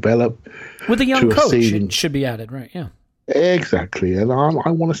can develop. With a young coach, it should be added, right? Yeah. Exactly. And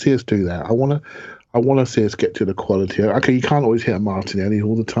I want to see us do that. I want to see us get to the quality. Okay, you can't always hit a Martinelli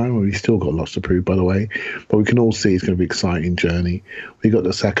all the time, and he's still got lots to prove, by the way. But we can all see it's going to be an exciting journey. We've got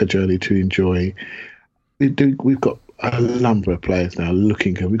the Saka journey to enjoy. We've got a number of players now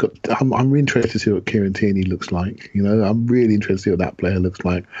looking good. I'm really interested to see what Kieran Tierney looks like. I'm really interested to see what that player looks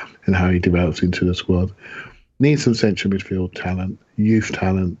like and how he develops into the squad. Need some central midfield talent, youth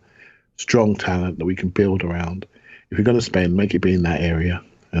talent, strong talent that we can build around. If we're going to spend, make it be in that area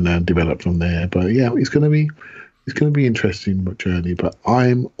and then develop from there. But yeah, it's going to be interesting journey. But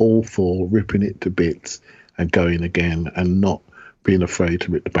I'm all for ripping it to bits and going again, and not being afraid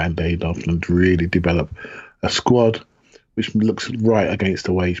to rip the Band-Aid off and really develop a squad which looks right against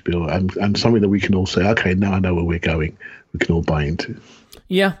the wage bill and something that we can all say, okay, now I know where we're going. We can all buy into.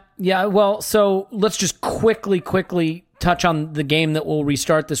 Yeah. Well, so let's just quickly touch on the game that will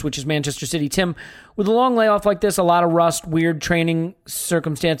restart this, which is Manchester City. Tim, with a long layoff like this, a lot of rust, weird training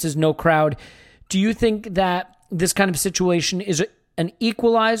circumstances, no crowd, do you think that this kind of situation is an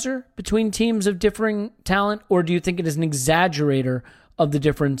equalizer between teams of differing talent, or do you think it is an exaggerator of the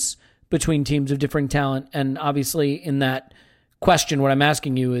difference between teams of differing talent? And obviously in that question, what I'm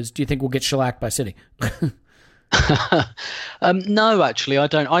asking you is, do you think we'll get shellacked by City? No, actually, I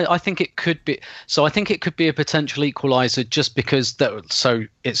don't. I think it could be. So I think it could be a potential equaliser just because so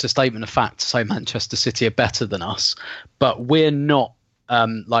it's a statement of fact to say Manchester City are better than us, but we're not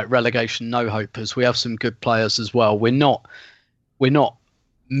like relegation no-hopers. We have some good players as well. We're not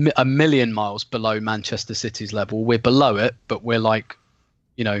a million miles below Manchester City's level. We're below it, but we're like,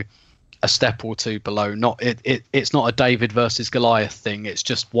 a step or two below. It's not a David versus Goliath thing. It's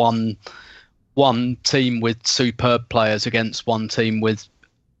just one team with superb players against one team with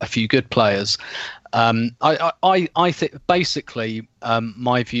a few good players. I think basically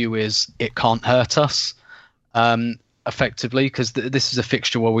my view is it can't hurt us effectively, because this is a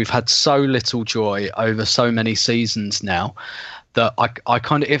fixture where we've had so little joy over so many seasons now that I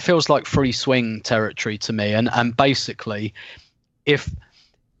kind of, it feels like free swing territory to me. And basically, if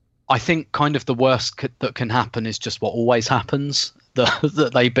I think kind of the worst that can happen is just what always happens,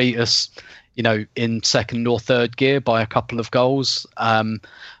 that they beat us, in second or third gear by a couple of goals.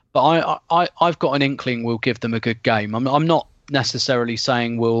 But I've got an inkling we'll give them a good game. I'm not necessarily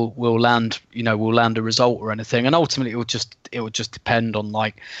saying we'll land a result or anything. And ultimately, it would just depend on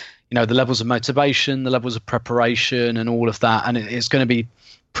the levels of motivation, the levels of preparation, and all of that. And it's going to be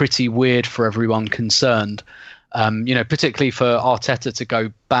pretty weird for everyone concerned. Particularly for Arteta to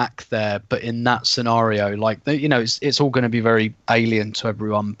go back there, but in that scenario, it's all going to be very alien to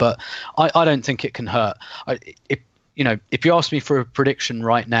everyone. But I don't think it can hurt. If you ask me for a prediction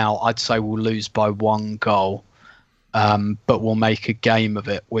right now, I'd say we'll lose by 1 goal, but we'll make a game of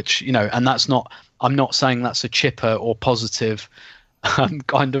it. Which and that's not. I'm not saying that's a chipper or positive.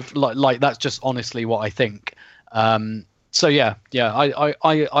 Kind of like that's just honestly what I think. So yeah.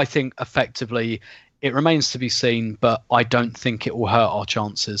 I think effectively. It remains to be seen, but I don't think it will hurt our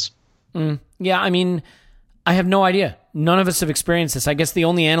chances. Yeah, I mean, I have no idea. None of us have experienced this. I guess the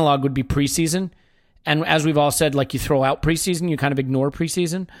only analog would be preseason. And as we've all said, you throw out preseason, you kind of ignore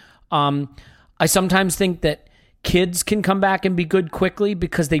preseason. I sometimes think that kids can come back and be good quickly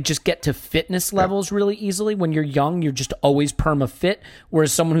because they just get to fitness levels really easily. When you're young, you're just always perma-fit,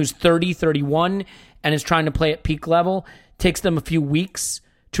 whereas someone who's 30, 31 and is trying to play at peak level takes them a few weeks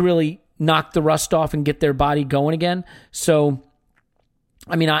to really knock the rust off and get their body going again. So,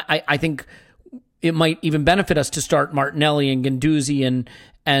 I mean, I think it might even benefit us to start Martinelli and Guendouzi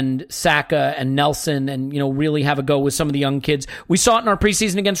and Saka and Nelson and, really have a go with some of the young kids. We saw it in our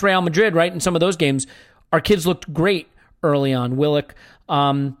preseason against Real Madrid, right? In some of those games, our kids looked great early on. Willock,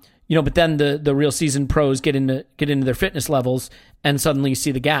 but then the real season pros get into their fitness levels and suddenly you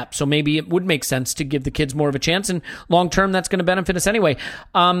see the gap. So maybe it would make sense to give the kids more of a chance, and long term that's going to benefit us anyway.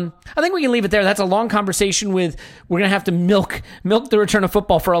 I think we can leave it there. That's a long conversation we're going to have to milk the return of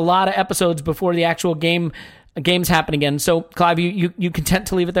football for a lot of episodes before the actual games happen again. So Clive, you content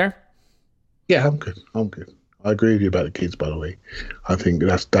to leave it there? Yeah, I'm good. I agree with you about the kids, by the way. I think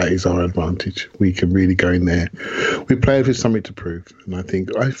that is our advantage. We can really go in there. We play with something to prove. And I think,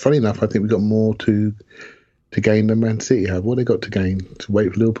 funny enough, we've got more to gain than Man City have. What they got to gain? To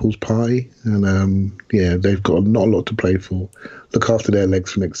wait for Liverpool's party. And, they've got not a lot to play for. Look after their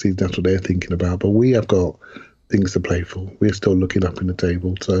legs for next season. That's what they're thinking about. But we have got things to play for. We're still looking up in the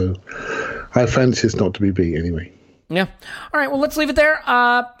table. So I fancy it's not to be beat anyway. Yeah. All right, well, let's leave it there.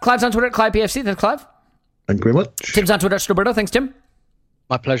 Clive's on Twitter at ClivePFC. That's Clive. Thank you very much. Tim's on Twitter at Roberto. Thanks, Tim.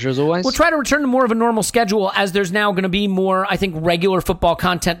 My pleasure as always. We'll try to return to more of a normal schedule as there's now going to be more, I think, regular football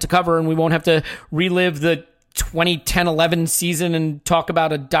content to cover, and we won't have to relive the 2010-11 season and talk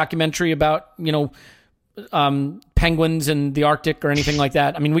about a documentary about, penguins in the Arctic or anything like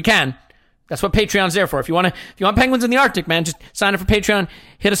that. I mean, we can. That's what Patreon's there for. If you want penguins in the Arctic, man, just sign up for Patreon.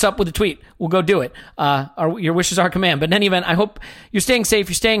 Hit us up with a tweet. We'll go do it. Your wish is our command. But in any event, I hope you're staying safe.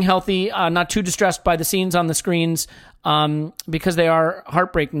 You're staying healthy. Not too distressed by the scenes on the screens because they are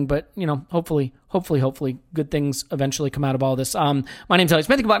heartbreaking. But hopefully, good things eventually come out of all this. My name's Elliot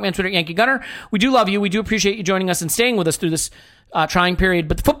Smith. You can block me on Twitter, Yankee Gunner. We do love you. We do appreciate you joining us and staying with us through this trying period.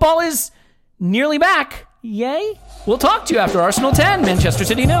 But the football is nearly back. Yay! We'll talk to you after Arsenal 10, Manchester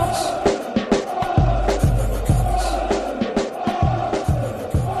City 0.